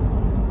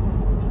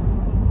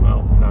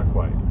 Well, not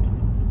quite,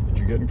 but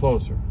you're getting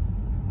closer.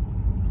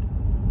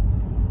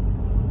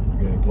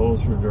 You're getting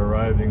closer to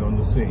arriving on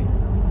the scene.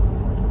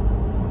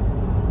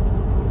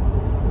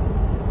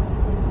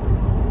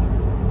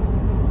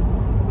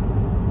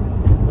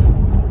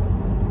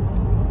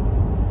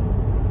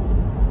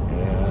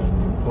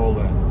 And you pull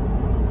in.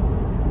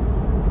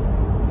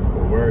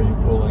 Where are you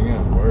pulling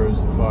in? Where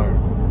is the fire?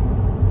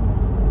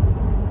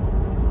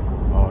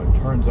 Oh, it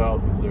turns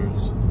out that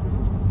there's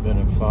been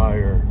a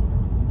fire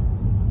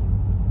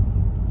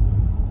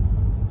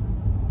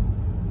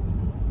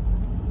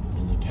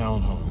in the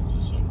townhomes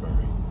of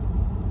Sunbury.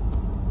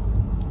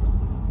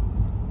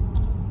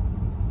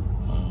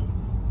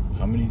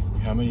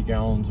 How many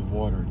gallons of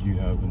water do you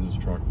have in this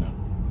truck now?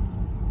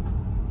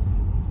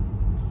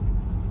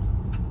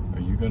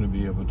 Are you going to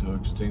be able to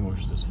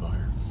extinguish this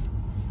fire?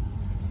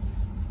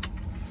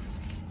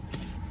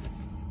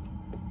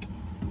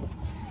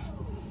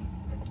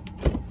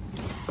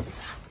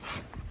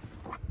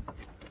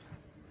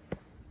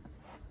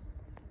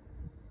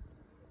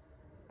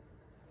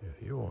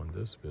 If you own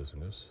this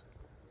business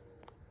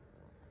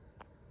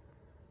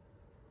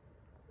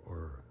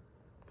or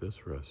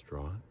this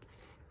restaurant,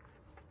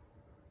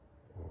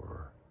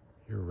 or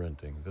you're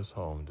renting this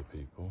home to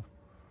people,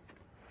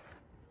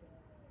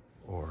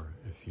 or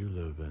if you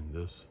live in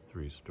this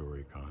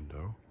 3-story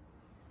condo,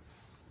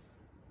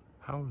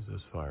 how is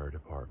this fire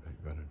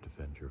department going to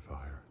defend your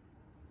fire?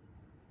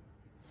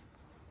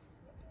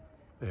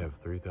 They have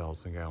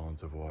 3,000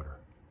 gallons of water.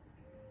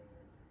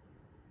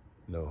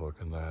 No hook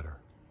and ladder.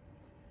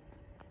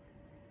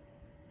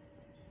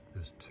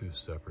 There's 2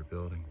 separate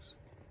buildings,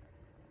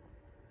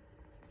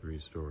 3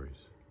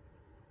 stories.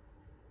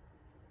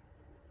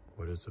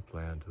 What is the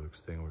plan to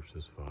extinguish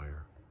this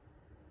fire?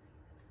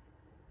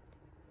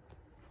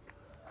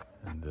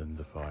 And then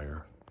the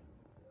fire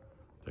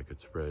that could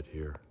spread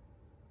here.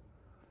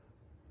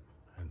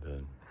 And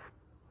then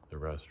the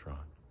restaurant.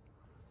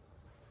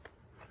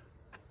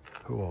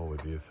 Who all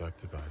would be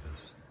affected by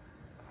this?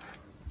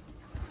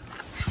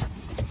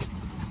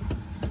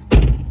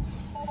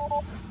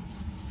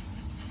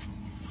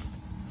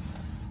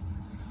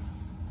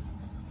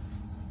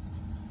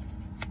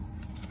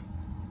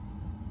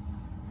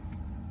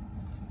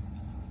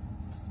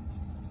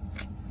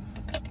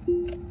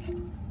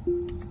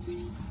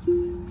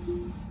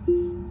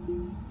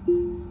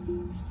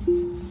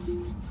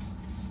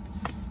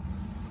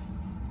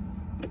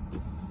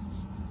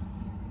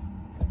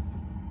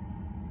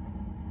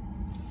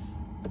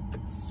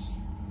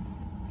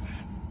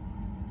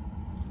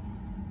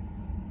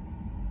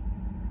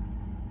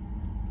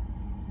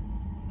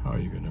 How are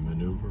you going to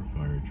maneuver a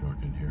fire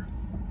truck in here?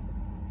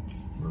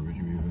 Where would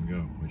you even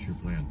go? What's your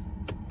plan?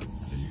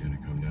 Are you going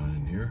to come down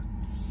in here?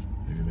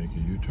 Maybe make a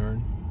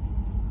U-turn?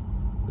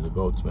 Do the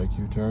boats make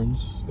U-turns?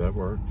 That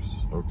works.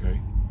 Okay.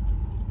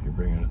 You're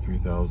bringing a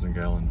 3,000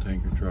 gallon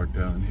tanker truck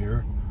down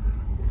here.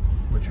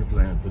 What's your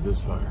plan for this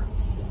fire?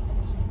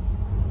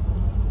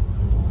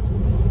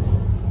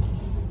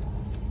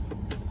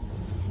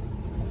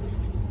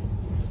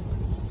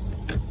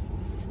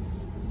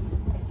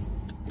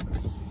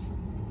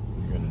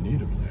 You're going to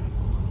need a plan.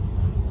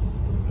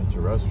 That's a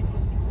restaurant.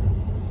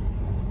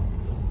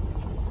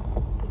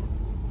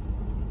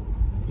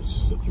 This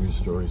is a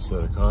 3-story set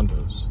of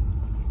condos.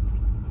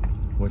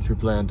 What's your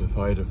plan to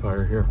fight a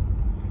fire here?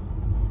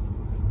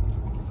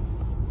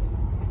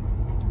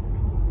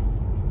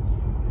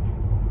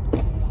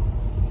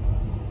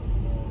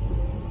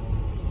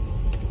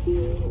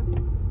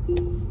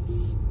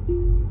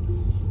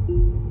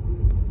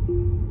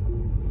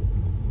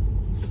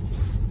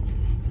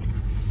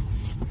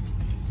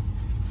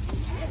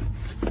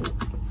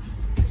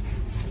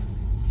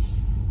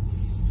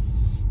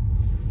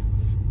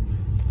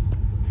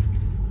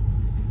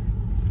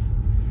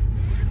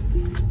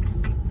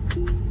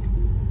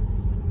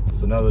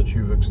 So now that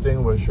you've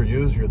extinguished or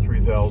used your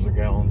 3,000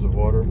 gallons of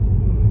water,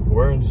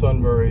 where in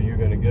Sunbury are you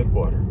going to get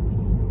water?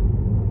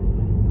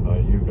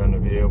 Are you going to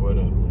be able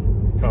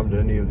to come to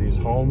any of these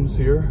homes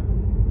here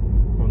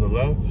on the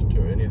left,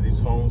 or any of these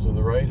homes on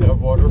the right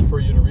have water for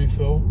you to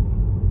refill?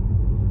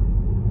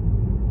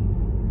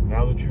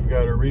 Now that you've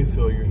got to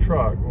refill your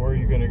truck, where are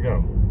you going to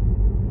go?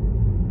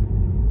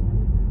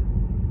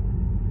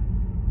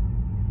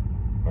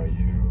 Are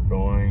you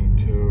going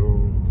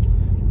to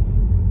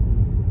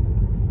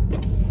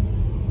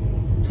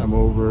come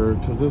over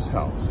to this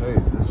house? Hey,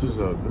 this is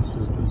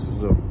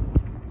a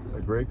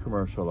great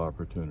commercial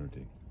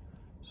opportunity.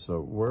 So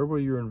where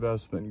will your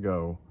investment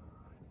go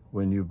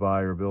when you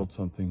buy or build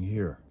something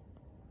here?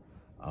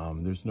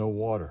 There's no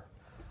water.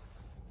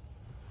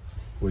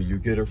 Will you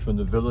get it from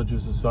the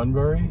villages of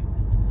Sunbury?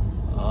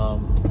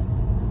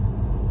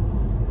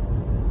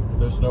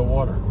 There's no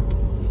water.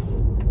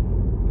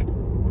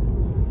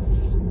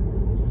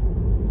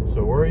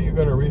 So where are you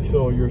going to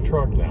refill your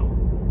truck now?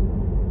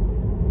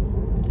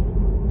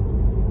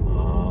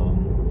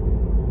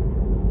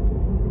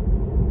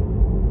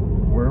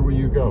 Where will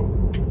you go?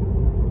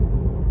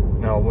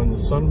 Now, when the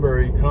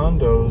Sunbury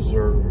condos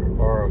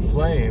are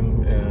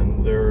aflame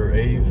and they're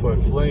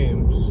 80-foot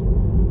flames,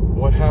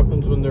 what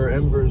happens when there are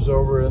embers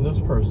over in this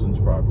person's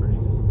property?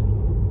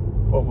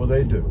 What will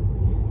they do?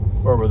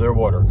 Where will their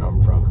water come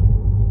from?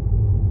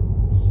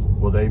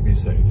 Will they be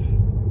safe?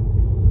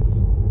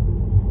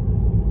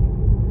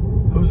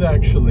 Who's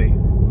actually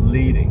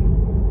leading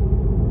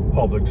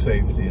public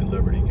safety in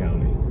Liberty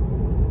County?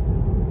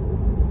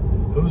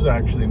 Who's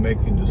actually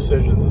making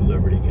decisions in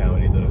Liberty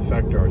County that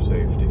affect our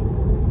safety?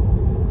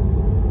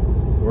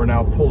 We're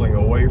now pulling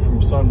away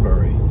from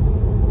Sunbury.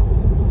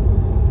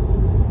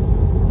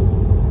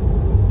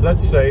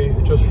 Let's say,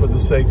 just for the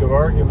sake of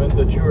argument,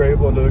 that you were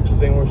able to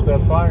extinguish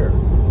that fire,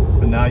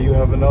 but now you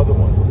have another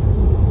one.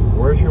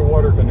 Where's your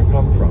water going to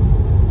come from?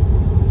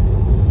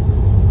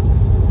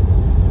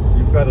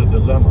 You've got a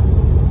dilemma.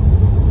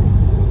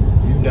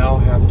 You now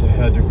have to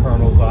head to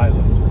Colonel's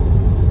Island.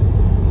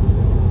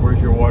 Where's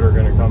your water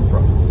going to come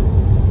from?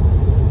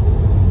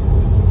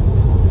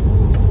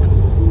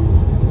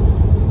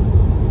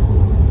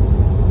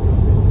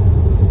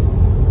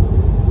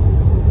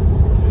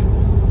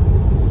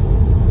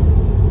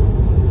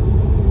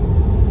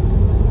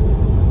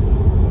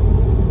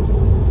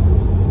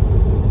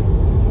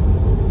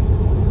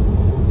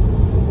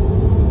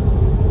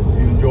 Are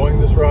you enjoying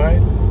this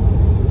ride?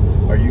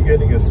 Are you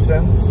getting a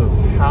sense of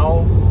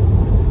how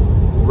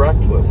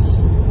reckless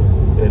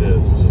it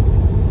is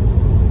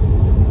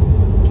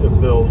to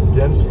build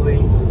densely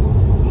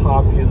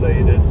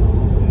populated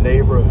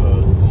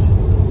neighborhoods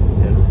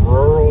in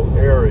rural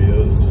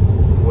areas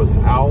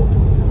without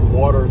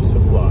water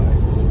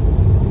supplies?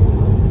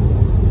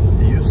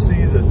 Do you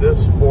see that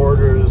this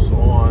borders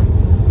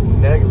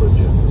on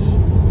negligence?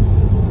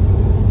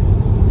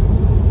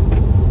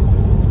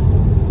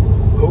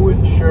 Who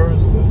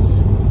insures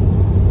this?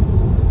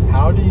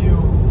 How do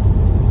you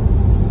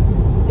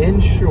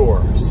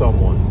insure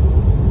someone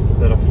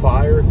that a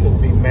fire can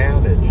be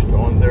managed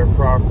on their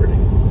property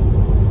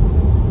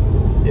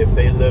if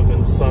they live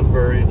in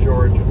Sunbury,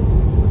 Georgia?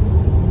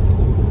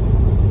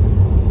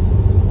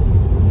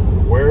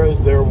 Where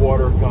is their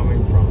water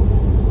coming from?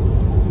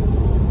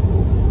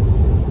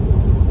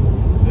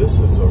 This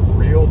is a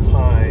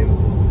real-time,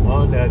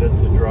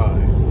 unedited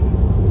drive.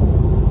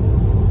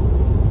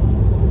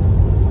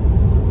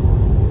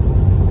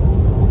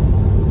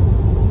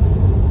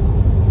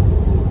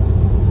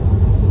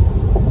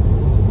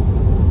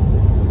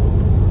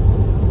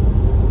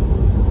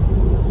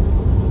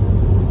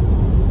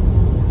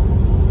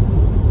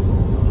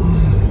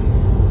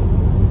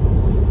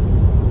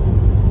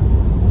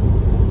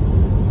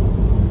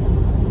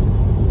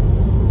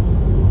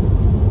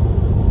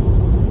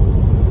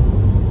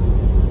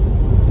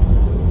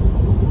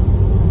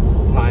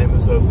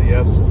 Of the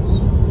essence.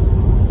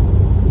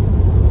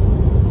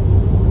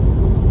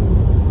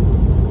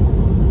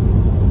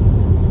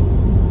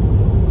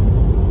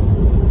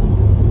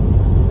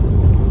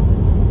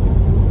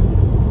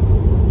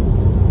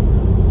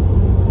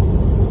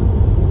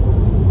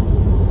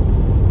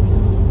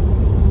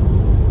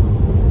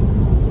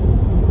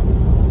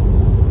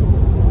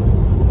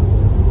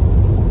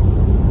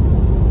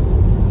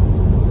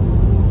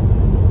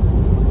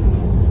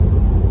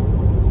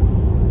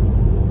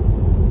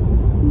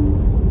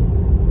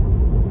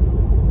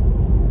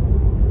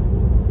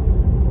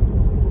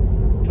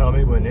 Tell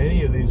me when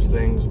any of these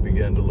things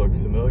begin to look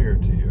familiar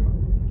to you.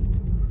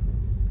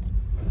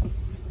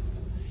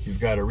 You've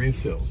got a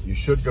refill. You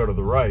should go to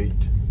the right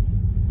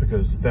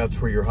because that's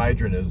where your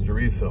hydrant is to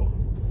refill.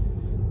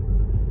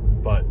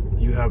 But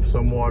you have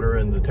some water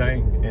in the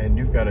tank and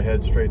you've got to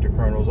head straight to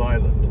Colonel's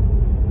Island.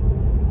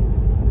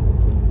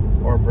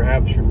 Or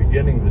perhaps you're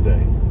beginning the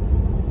day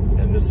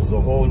and this is a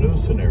whole new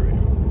scenario.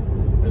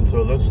 And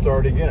so let's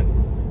start again.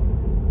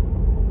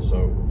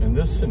 So in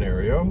this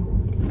scenario,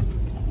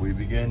 we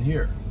begin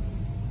here.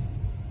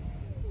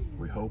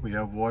 We hope we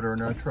have water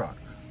in our truck.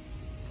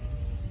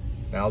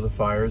 Now the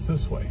fire is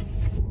this way.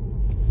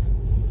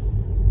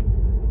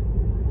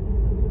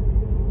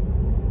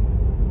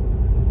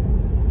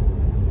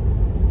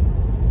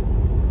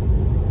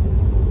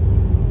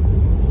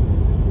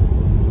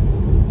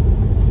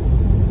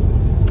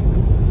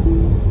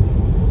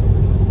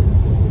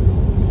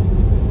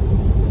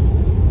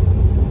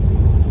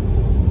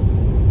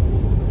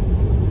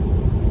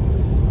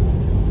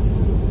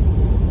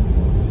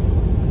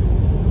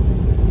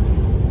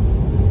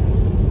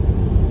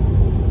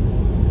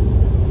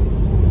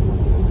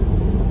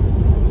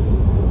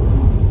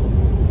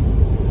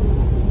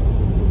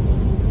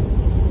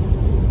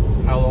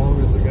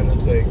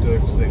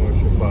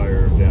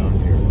 fire down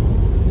here?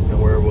 And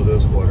where will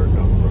this water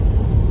come from?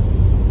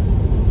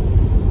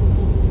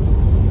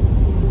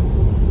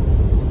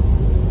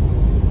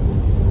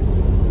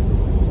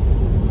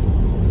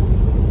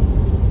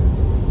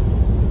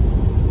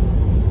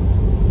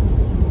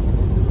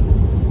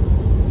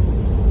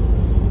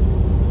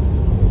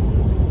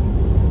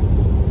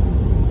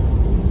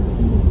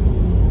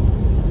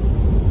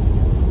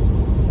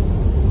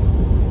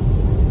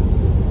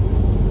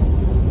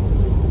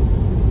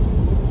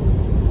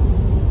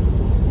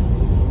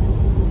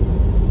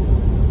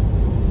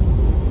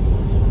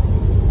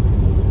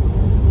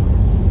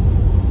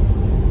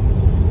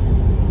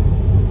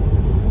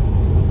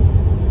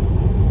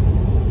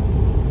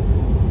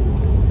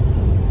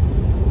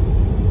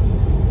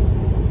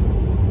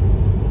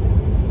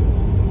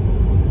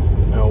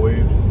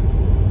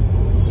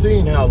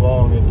 Seen how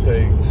long it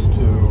takes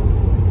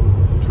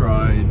to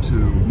try to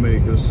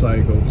make a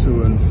cycle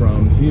to and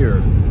from here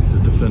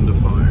to defend a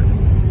fire.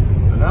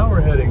 And now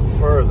we're heading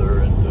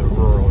further into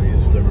rural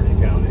East Liberty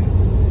County.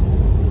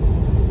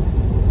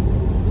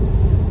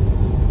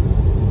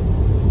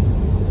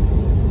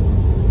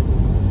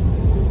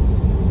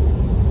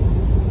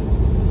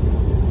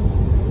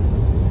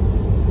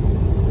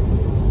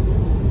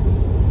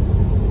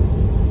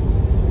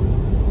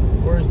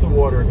 Where's the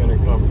water going to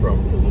come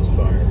from for this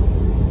fire?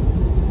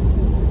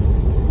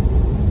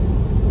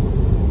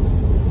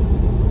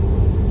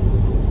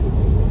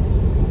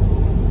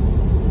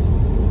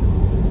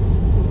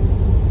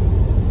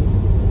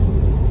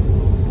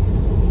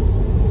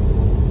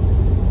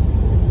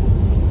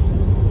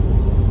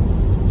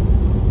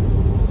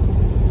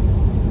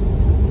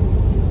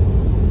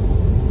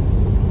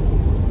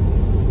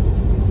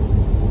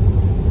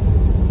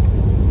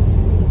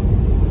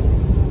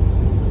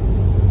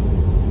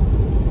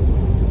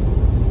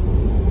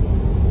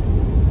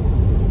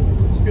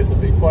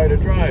 Quite a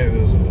drive,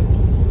 isn't it?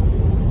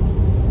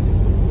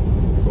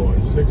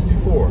 Going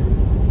 64.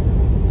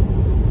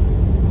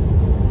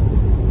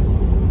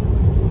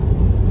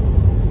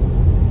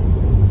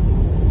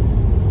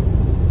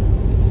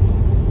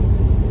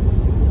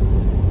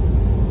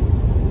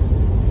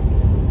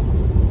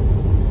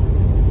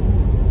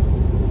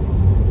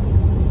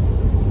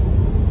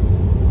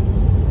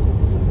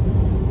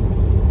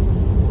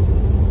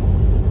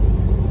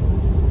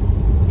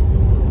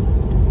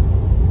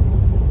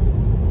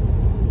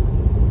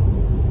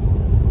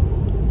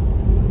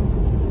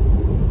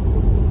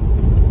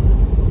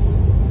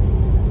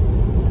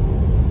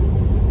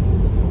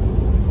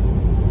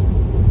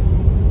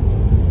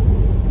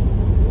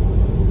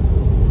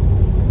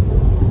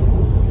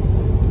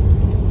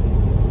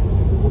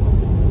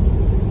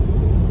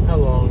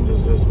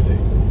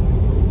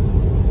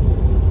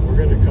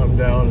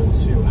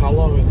 How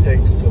long it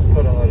takes to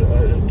put on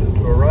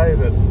to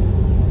arrive at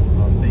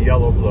the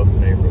Yellow Bluff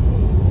neighborhood.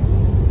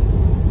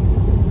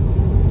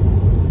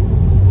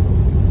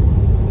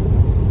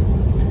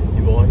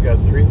 You've only got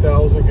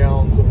 3,000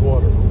 gallons of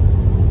water.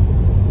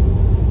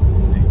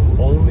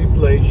 The only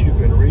place you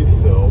can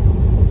refill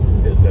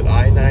is at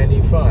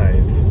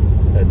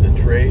I-95 at the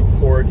Trade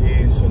Port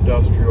East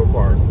Industrial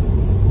Park.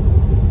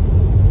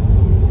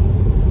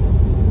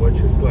 What's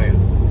your plan?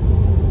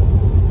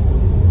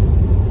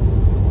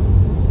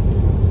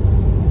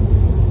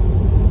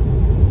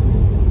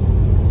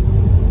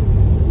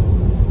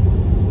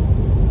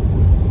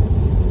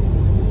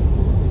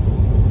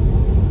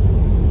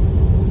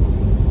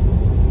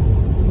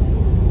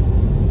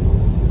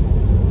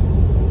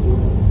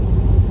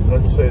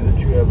 Let's say that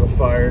you have a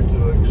fire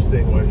to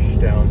extinguish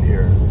down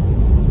here.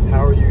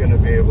 How are you going to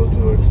be able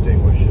to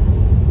extinguish it?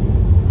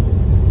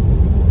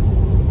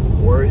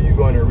 Where are you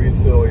going to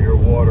refill your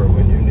water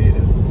when you need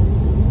it?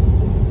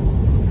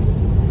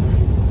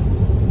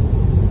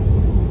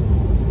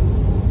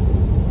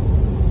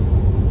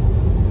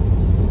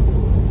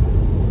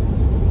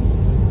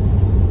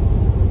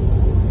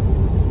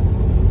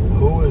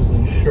 Who is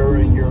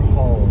insuring your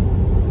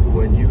home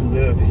when you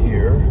live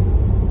here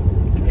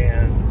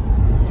and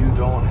you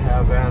don't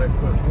have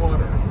adequate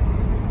water?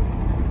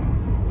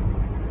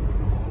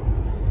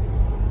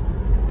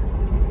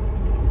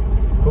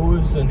 Who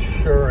is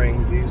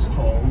insuring these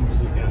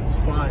homes against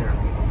fire?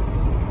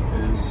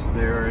 Is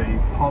there a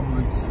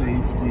public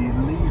safety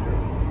leader?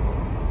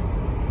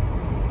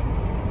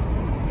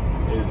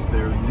 Is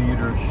there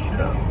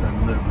leadership in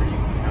Liberty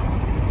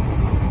County?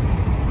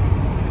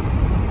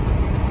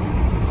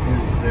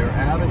 Is there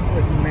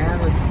adequate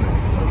management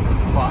of the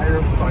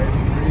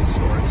firefighting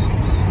resources?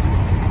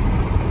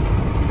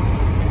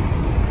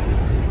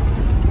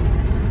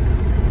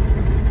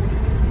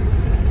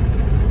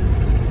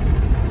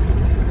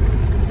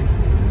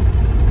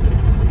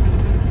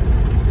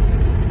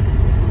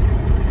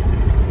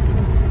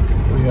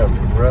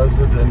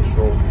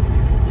 Residential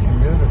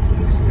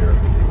communities here.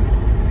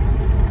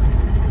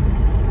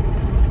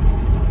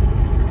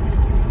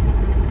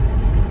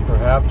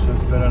 Perhaps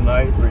it's been a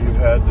night where you've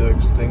had to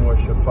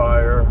extinguish a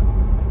fire.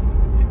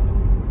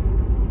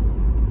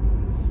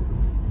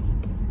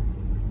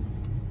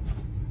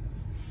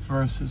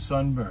 First at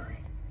Sunbury,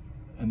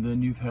 and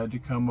then you've had to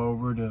come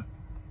over to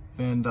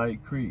Van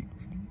Dyke Creek.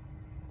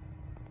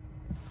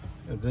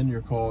 And then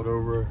you're called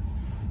over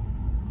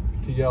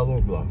to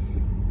Yellow Bluff.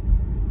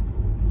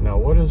 Now,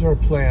 what is our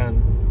plan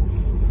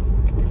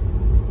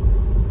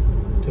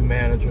to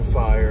manage a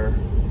fire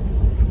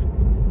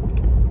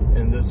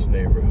in this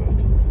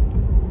neighborhood?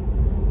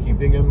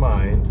 Keeping in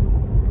mind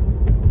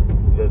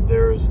that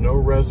there is no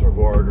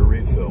reservoir to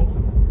refill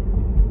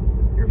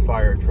your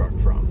fire truck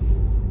from.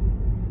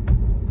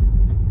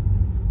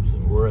 So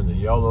we're in the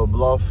Yellow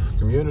Bluff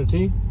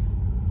community,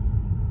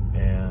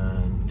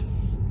 and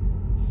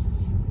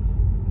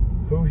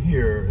who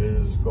here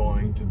is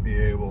going to be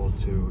able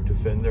to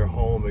defend their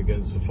home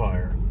against a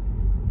fire?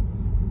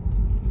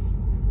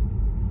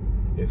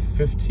 If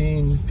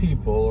 15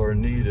 people are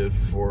needed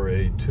for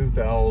a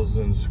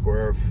 2,000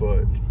 square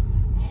foot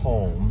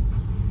home,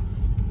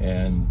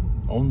 and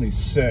only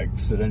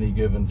 6 at any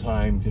given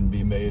time can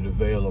be made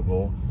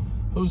available,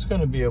 who's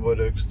going to be able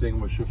to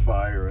extinguish a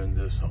fire in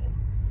this home?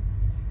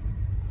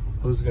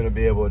 Who's going to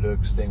be able to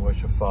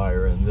extinguish a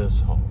fire in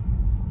this home?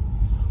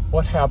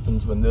 What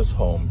happens when this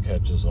home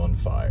catches on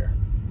fire?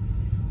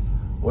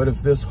 What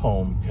if this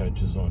home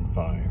catches on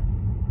fire?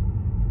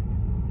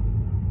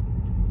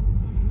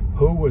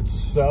 Who would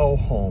sell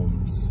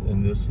homes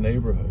in this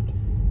neighborhood?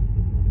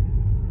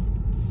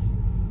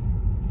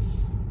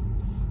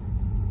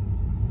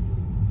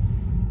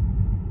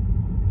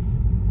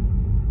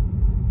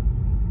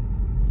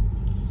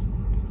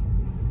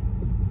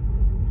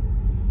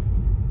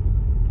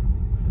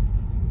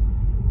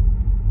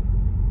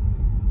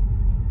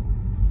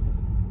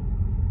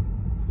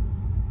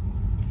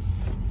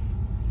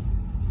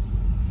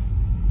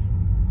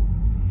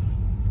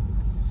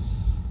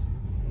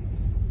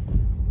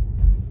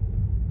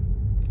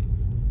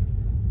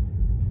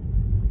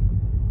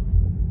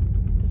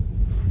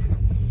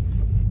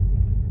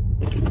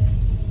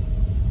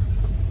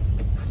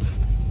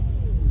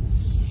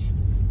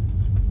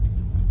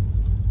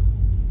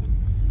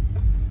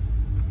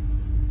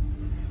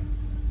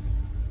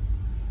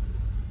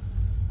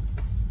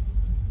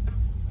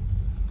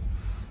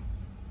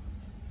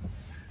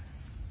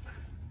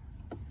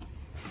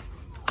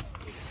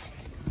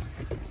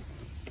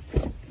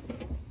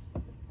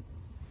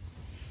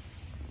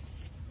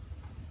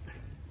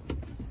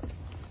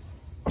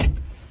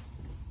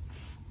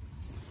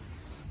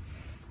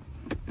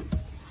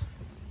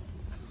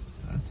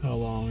 That's how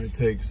long it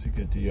takes to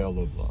get to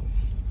Yellow Bluff.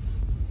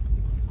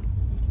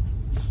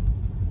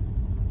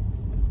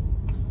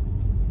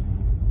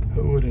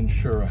 Who would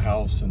insure a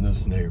house in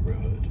this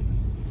neighborhood?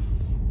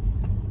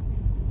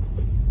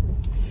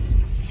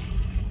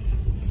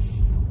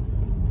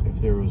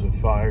 If there was a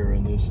fire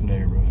in this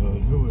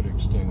neighborhood, who would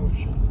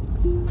extinguish it?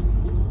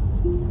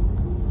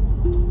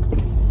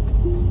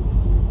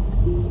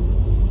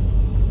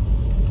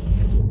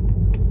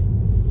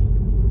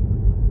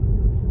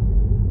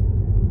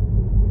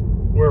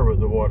 Where would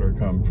the water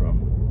come from?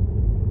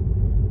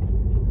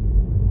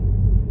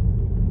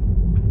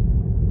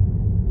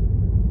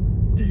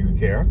 Do you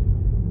care?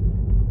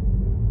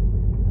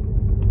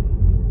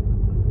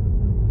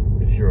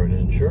 If you're an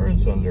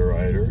insurance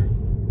underwriter,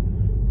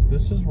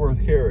 this is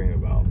worth caring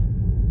about.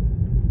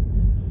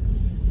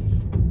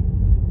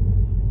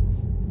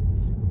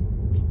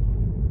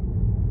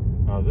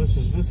 Now, this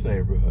is this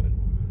neighborhood.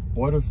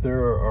 What if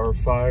there are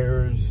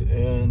fires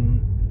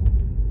in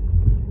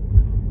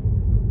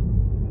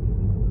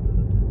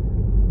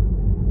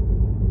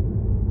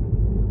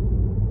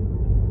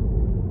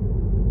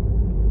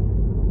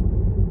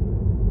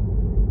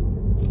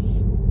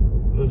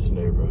this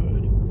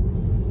neighborhood?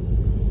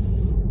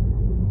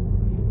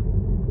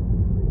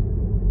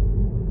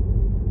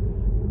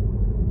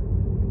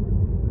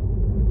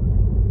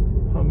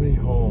 How many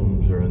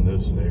homes are in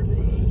this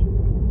neighborhood?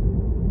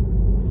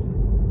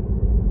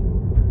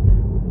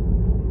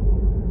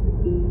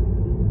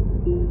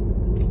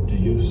 Do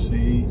you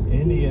see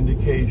any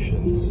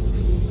indications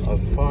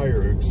of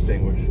fire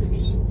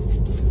extinguishers?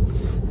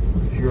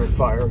 If you're a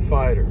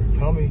firefighter,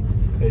 tell me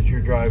as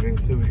you're driving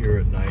through here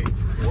at night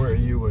where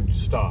you would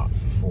stop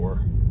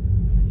for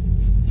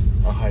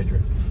a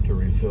hydrant to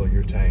refill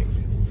your tank.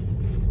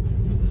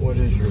 What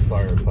is your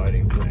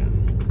firefighting plan?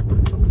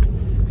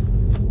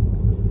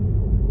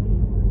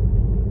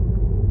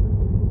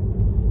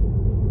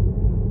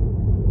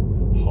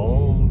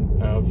 Home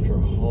after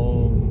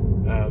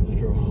home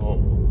after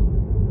home.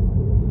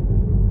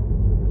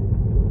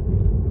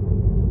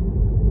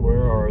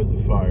 Where are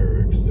the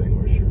fire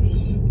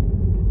extinguishers?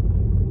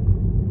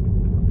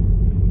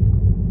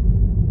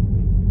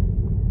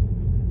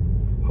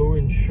 Who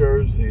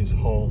insures these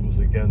homes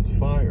against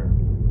fire?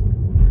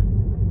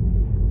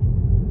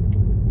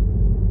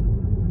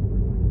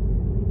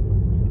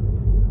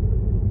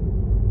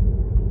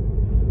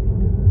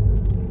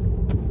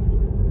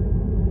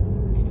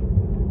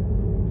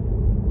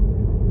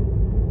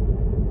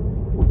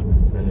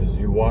 And as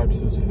you watch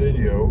this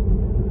video,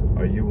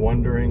 are you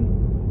wondering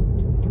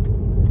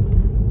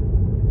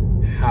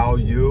how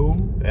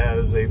you,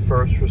 as a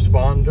first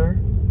responder,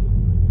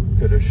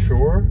 could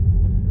assure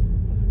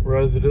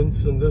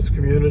residents in this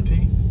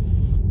community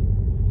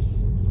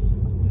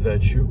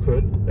that you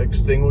could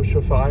extinguish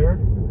a fire?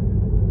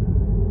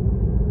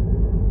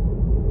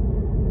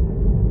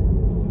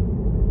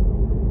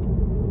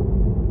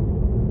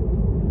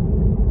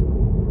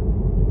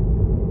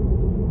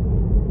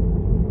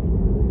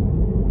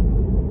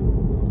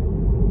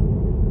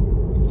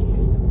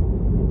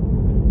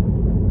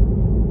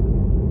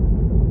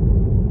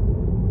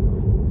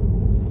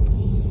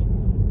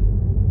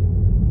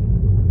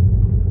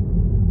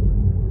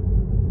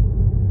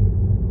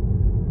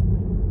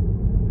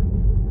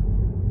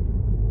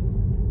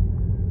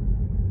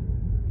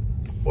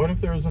 What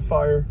if there's a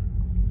fire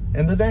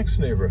in the next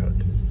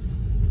neighborhood?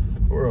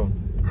 We're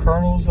on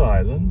Colonel's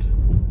Island,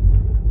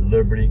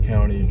 Liberty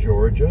County,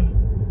 Georgia,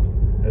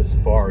 as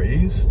far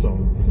east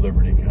of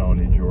Liberty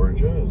County,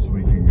 Georgia as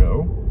we can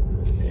go.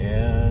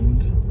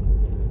 And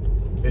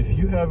if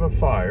you have a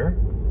fire,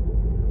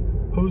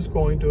 who's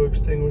going to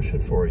extinguish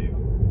it for you?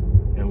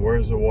 And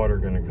where's the water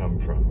going to come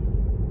from?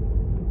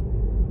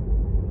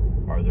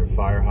 Are there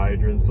fire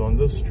hydrants on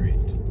this street?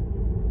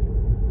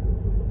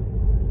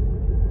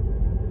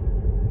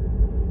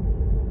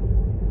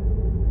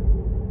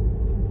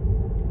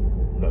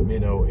 Let me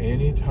know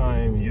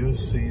anytime you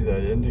see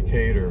that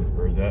indicator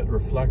or that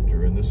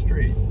reflector in the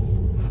street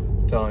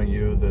telling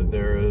you that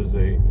there is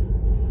a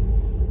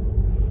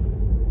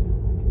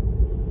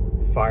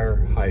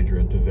fire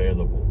hydrant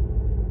available.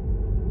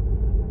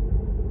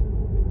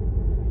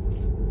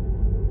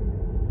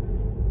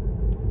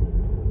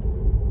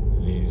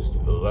 These to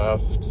the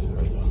left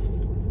are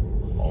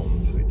the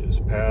homes we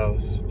just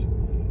passed.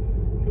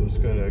 Who's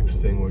going to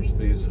extinguish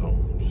these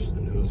homes?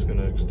 And who's going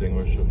to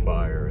extinguish a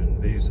fire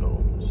in these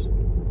homes?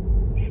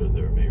 Should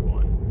there be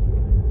one?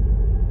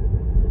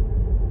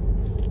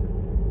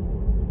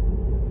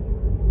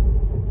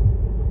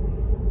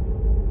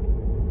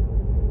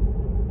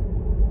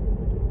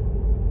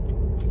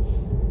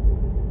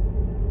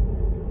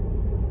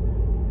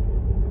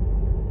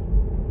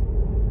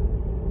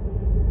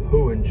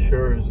 Who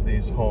insures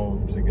these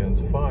homes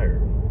against fire?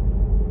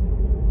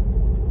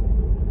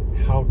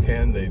 How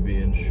can they be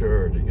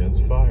insured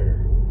against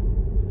fire?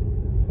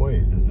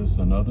 Wait, is this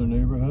another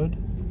neighborhood?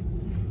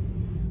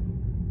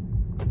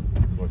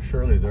 Well,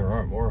 surely there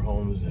aren't more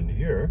homes in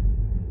here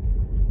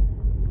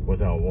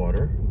without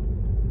water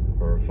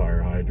or a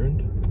fire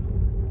hydrant.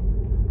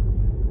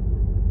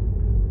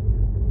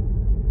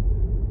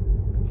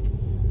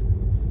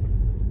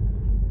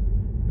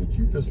 But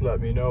you just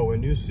let me know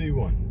when you see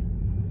one.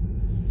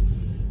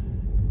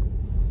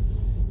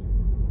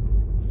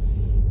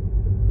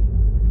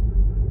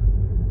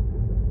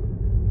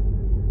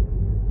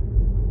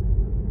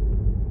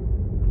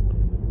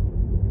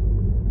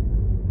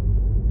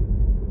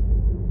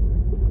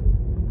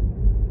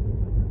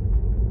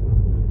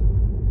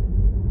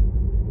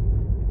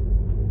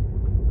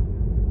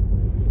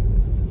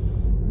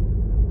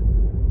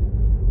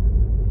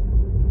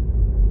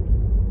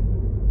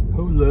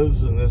 Who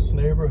lives in this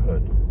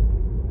neighborhood?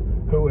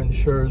 Who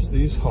insures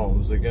these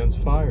homes against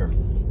fire?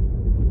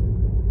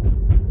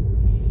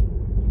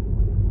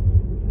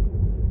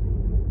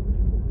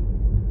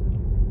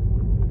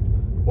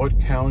 What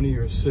county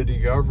or city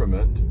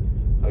government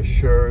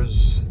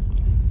assures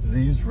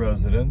these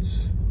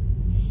residents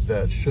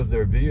that should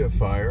there be a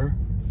fire,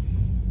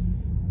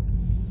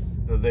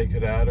 that they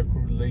could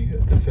adequately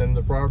defend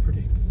the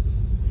property?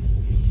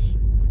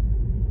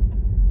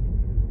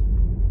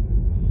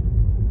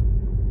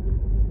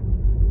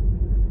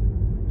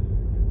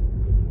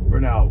 We're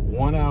now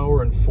 1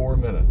 hour and 4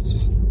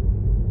 minutes.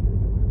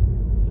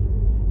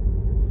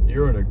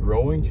 You're in a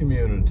growing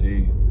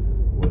community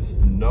with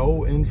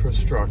no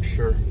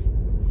infrastructure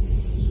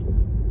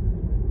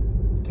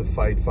to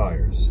fight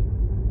fires.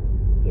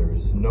 There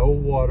is no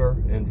water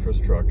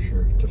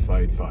infrastructure to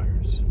fight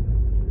fires.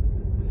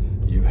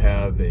 You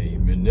have a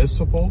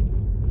municipal,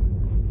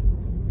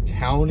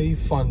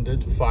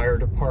 county-funded fire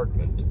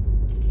department.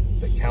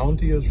 The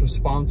county is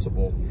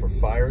responsible for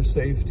fire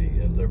safety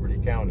in Liberty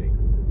County.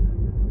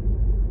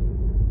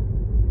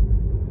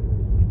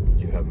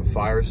 You have a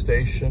fire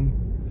station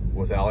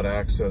without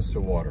access to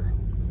water.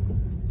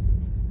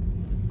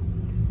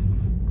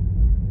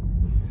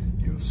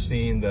 You've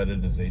seen that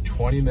it is a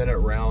 20-minute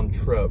round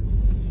trip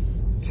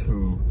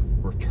to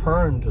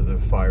return to the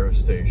fire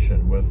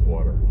station with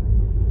water.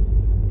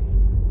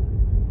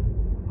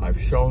 I've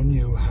shown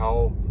you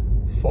how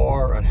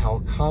far and how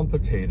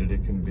complicated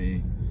it can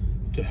be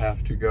to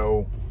have to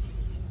go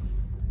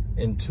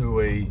into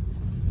a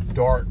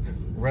dark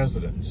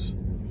residence.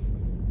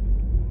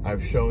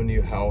 I've shown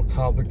you how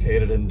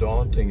complicated and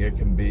daunting it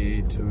can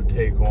be to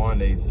take on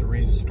a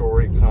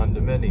 3-story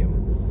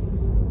condominium.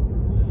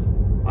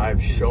 I've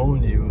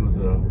shown you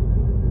the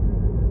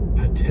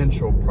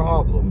potential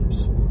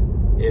problems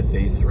if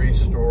a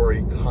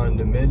 3-story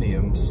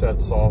condominium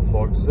sets off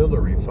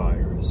auxiliary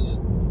fires.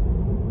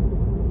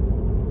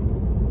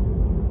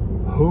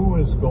 Who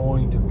is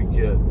going to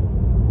get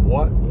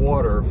what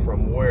water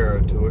from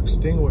where to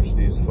extinguish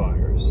these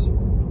fires?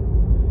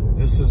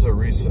 This is a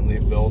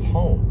recently built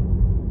home.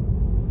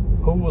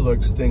 Who will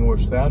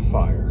extinguish that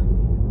fire?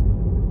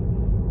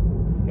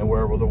 And where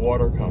where will the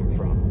water come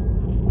from?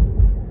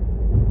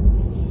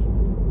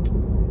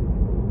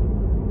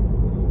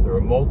 There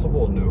are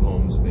multiple new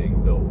homes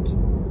being built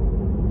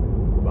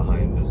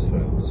behind this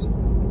fence.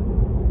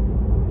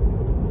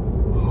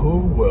 Who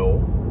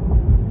will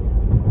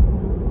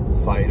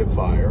fight a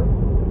fire,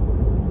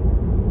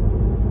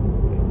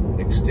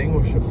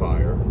 extinguish a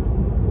fire,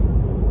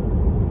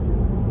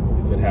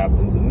 if it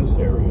happens in this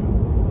area?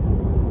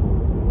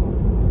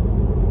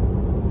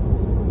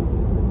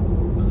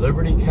 The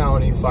Liberty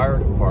County Fire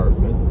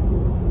Department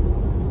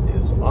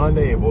is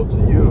unable to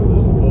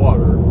use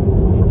water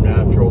from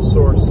natural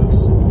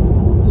sources,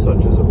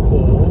 such as a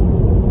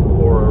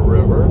pool, or a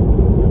river,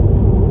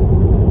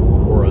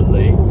 or a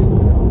lake.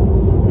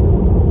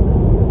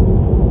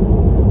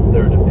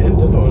 They're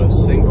dependent on a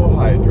single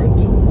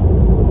hydrant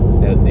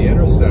at the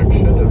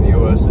intersection of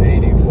US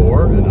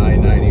 84 and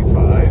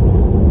I-95.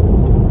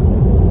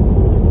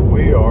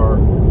 We are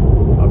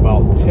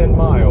about 10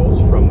 miles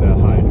from that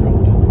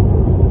hydrant.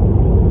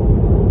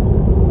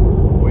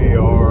 We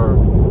are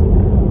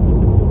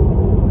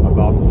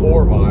about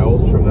 4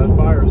 miles from that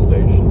fire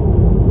station.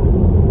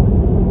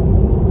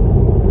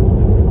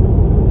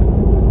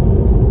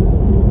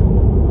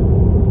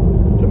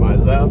 To my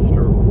left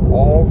are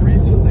all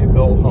recently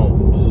built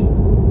homes.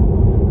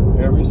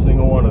 Every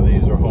single one of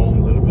these are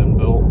homes that have been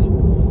built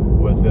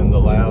within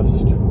the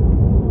last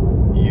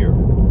year.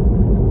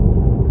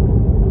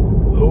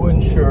 Who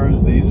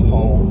insures these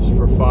homes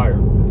for fire?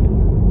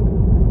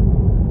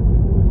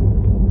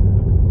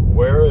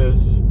 Where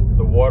is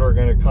the water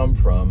going to come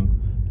from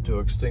to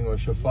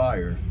extinguish a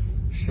fire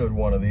should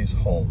one of these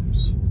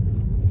homes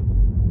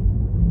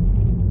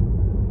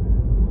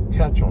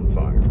catch on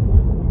fire?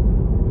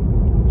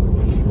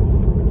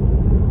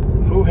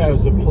 Who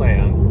has a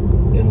plan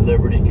in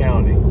Liberty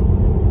County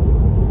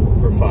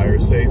for fire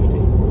safety?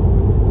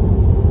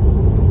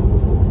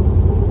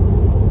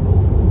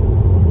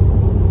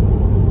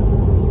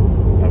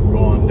 I've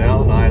gone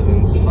down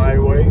Islands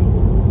Highway.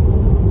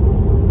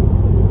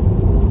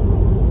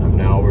 I'm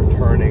now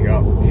returning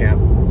up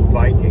Camp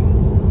Viking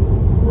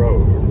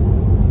Road.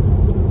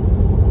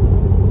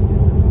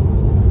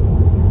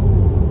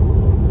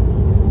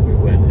 We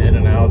went in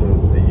and out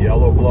of the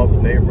Yellow Bluff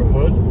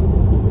neighborhood.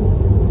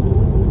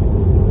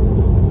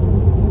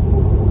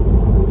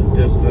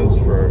 Distance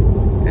for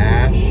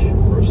ash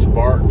or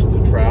sparks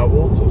to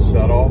travel to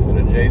set off an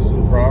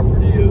adjacent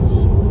property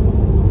is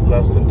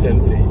less than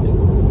 10 feet.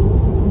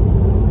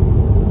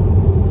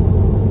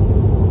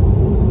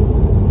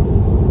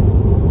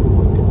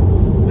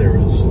 There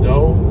is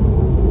no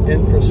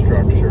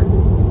infrastructure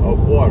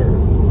of water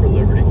for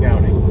Liberty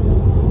County.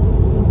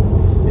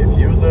 If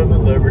you live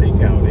in Liberty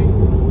County,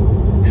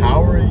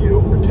 how are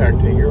you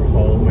protecting your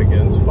home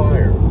against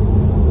fire?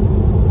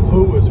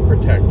 Who is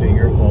protecting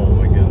your home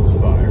against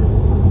fire?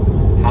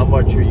 How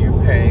much are you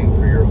paying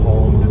for your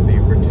home to be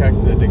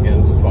protected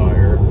against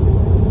fire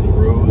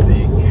through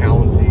the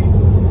county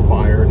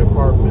fire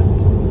department?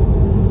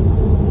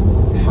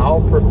 How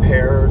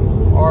prepared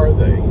are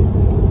they?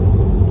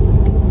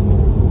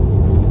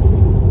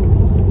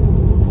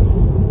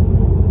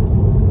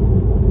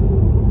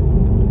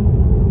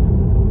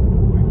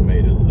 We've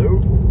made a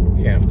loop.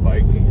 Camp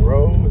Viking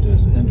Road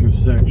is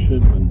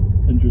intersected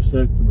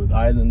with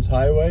Islands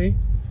Highway.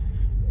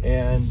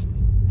 And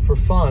for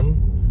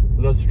fun,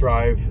 let's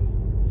drive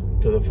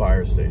to the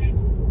fire station.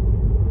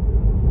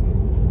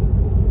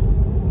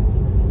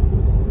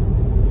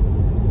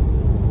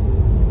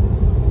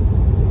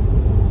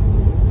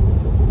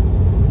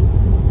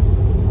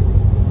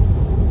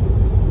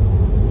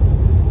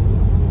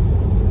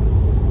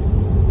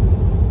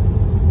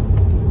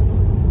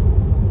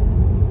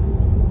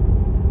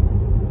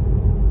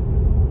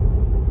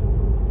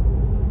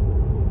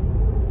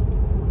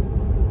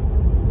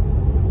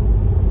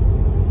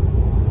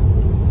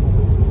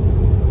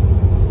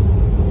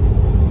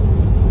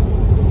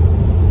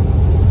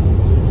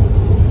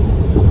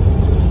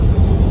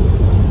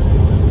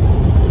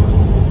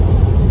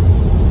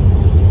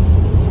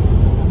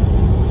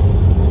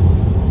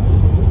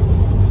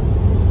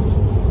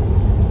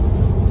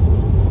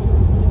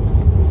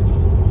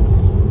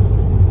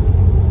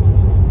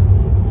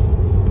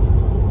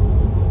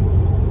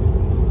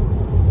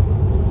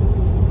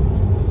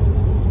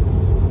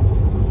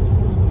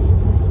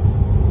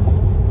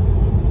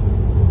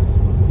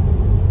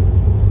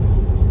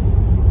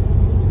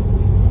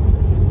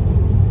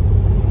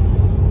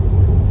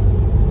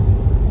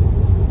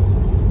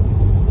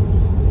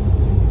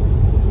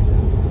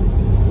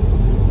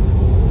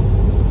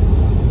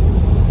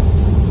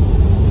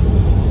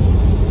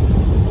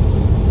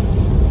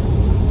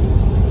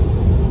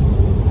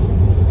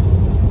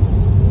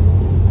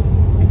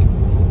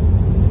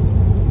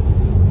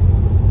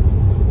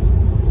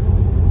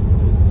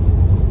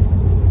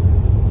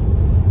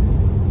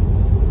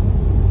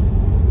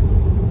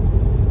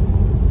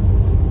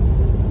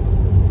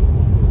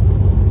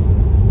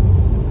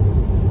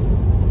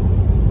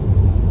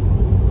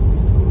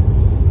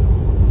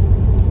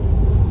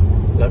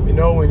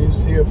 When you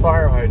see a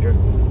fire hydrant.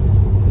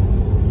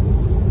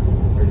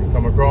 Have you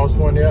come across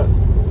one yet?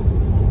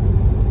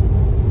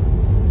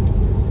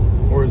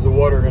 Where's the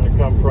water going to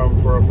come from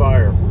for a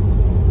fire?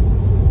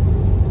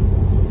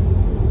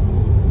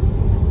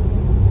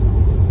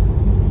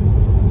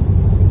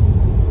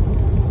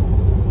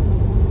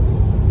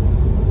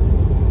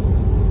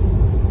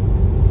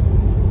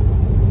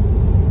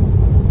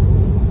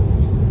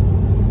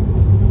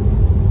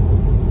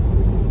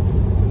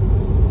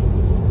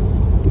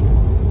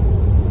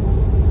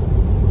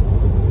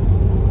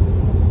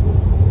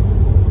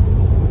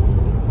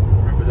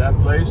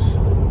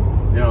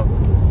 Yeah,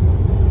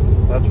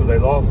 that's where they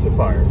lost a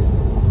fire.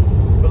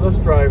 But let's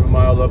drive a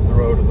mile up the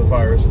road to the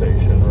fire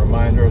station and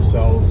remind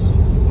ourselves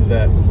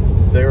that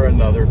they're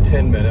another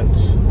 10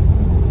 minutes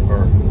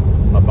or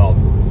about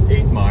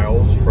 8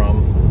 miles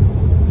from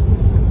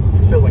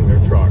filling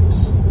their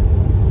trucks.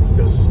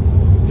 Because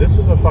this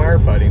is a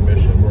firefighting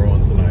mission we're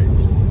on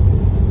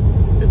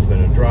tonight. It's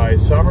been a dry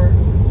summer.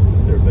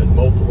 There have been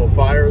multiple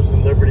fires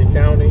in Liberty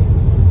County.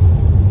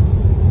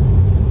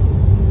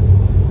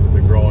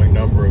 Growing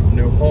number of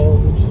new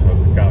homes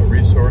have got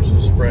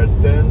resources spread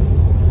thin.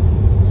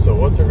 So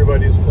what's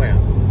everybody's plan?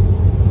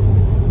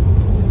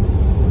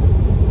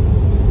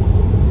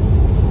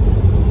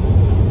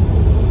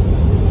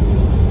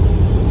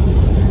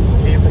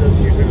 Even if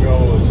you can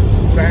go as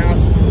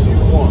fast as you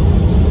want,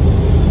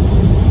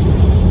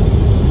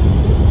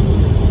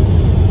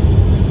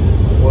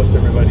 what's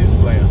everybody's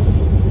plan?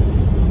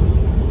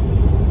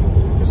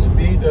 The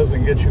speed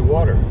doesn't get you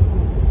water.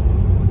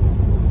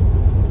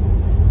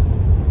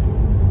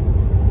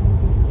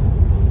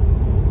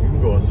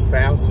 Go as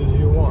fast as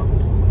you want.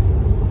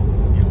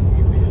 You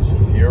can be as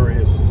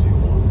furious as you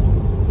want.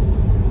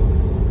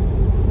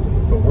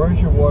 But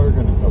where's your water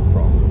going to come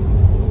from?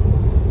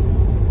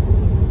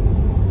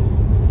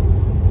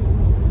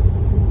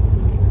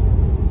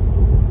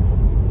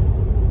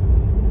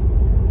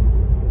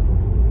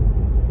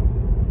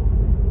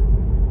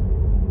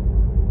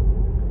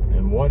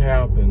 And what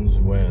happens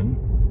when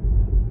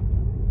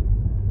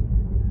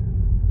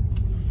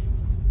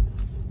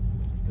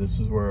this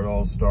is where it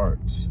all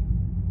starts?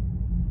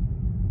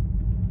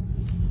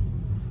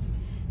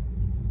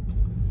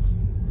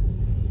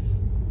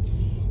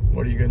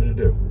 What are you going to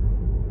do?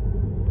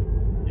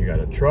 You got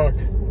a truck,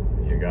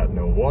 you got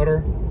no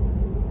water,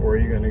 where are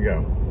you going to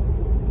go?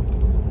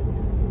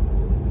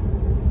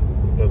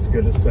 Let's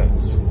get a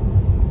sense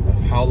of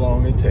how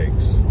long it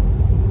takes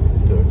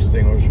to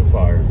extinguish a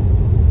fire.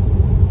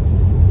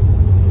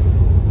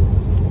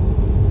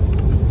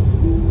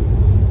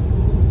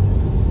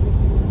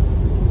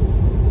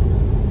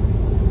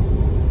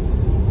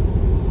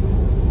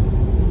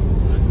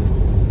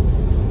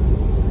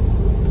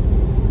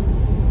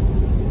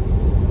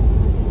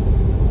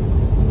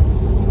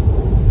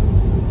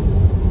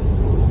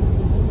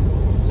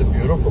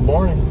 Beautiful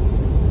morning,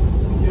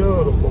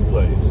 beautiful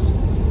place,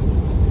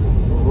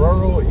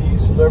 rural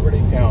East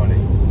Liberty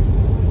County,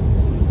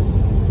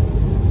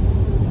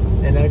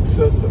 in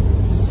excess of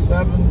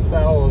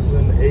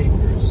 7,000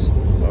 acres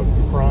of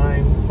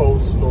prime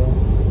coastal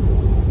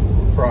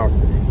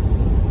property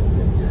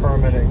and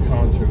permanent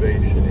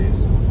conservation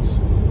easements.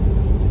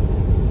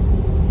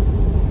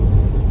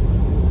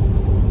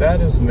 That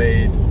has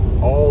made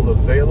all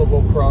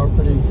available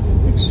property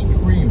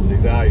extremely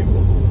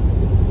valuable.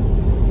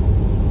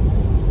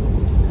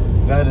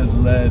 That has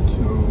led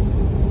to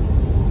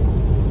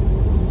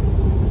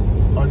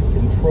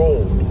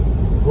uncontrolled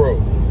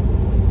growth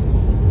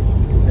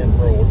in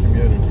rural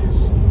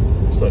communities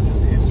such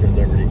as Eastern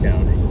Liberty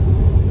County.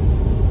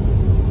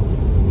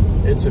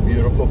 It's a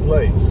beautiful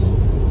place.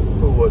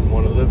 Who wouldn't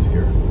want to live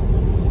here?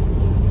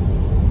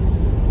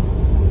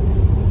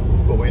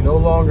 But we no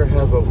longer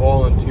have a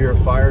volunteer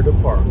fire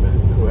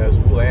department who has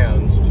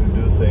plans to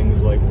do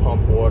things like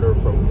pump water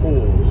from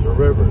pools or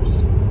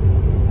rivers.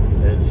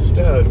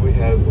 Instead, we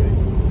have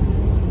a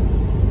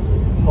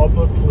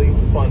publicly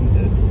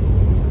funded,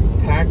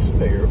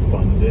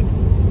 taxpayer-funded,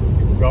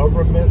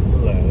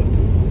 government-led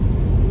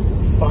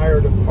fire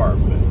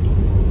department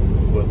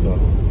with a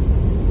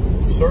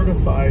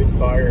certified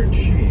fire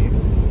chief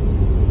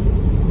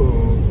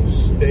who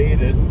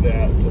stated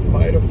that to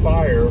fight a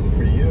fire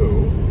for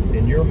you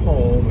in your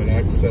home in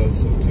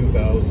excess of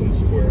 2,000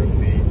 square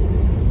feet,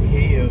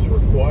 he is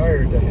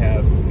required to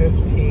have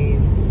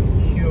 15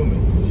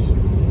 humans.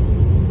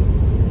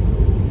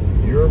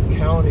 Your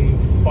county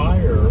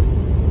fire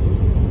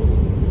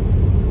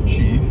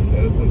chief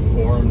has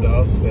informed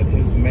us that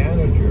his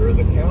manager,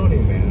 the county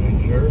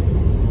manager,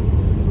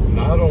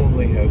 not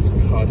only has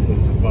cut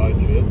his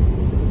budget,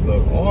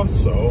 but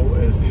also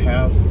is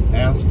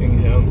asking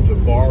him to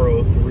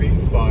borrow 3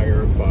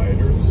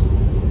 firefighters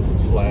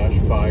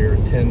 / fire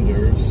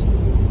tenders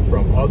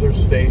from other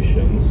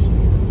stations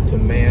to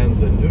man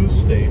the new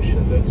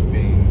station that's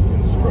being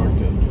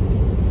constructed.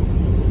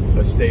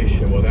 A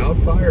station without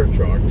fire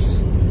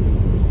trucks,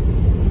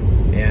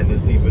 and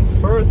is even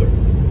further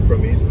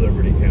from East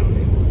Liberty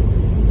County.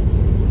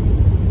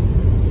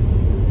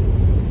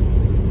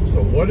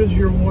 So what is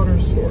your water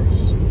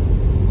source?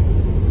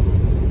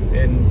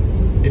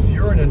 And if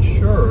you're an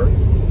insurer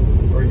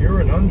or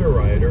you're an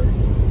underwriter,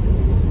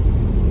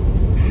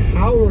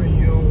 how are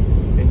you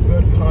in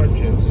good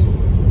conscience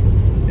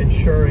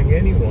ensuring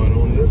anyone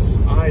on this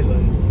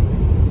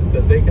island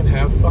that they can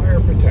have fire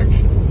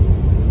protection?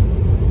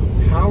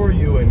 How are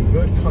you in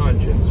good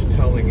conscience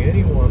telling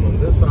anyone on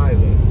this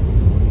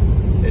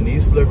island in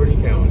East Liberty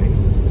County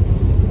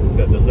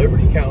that the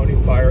Liberty County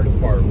Fire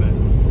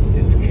Department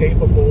is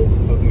capable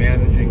of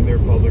managing their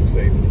public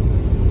safety?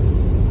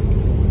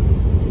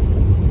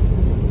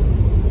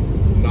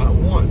 Not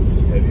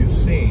once have you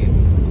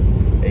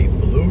seen a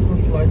blue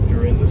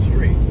reflector in the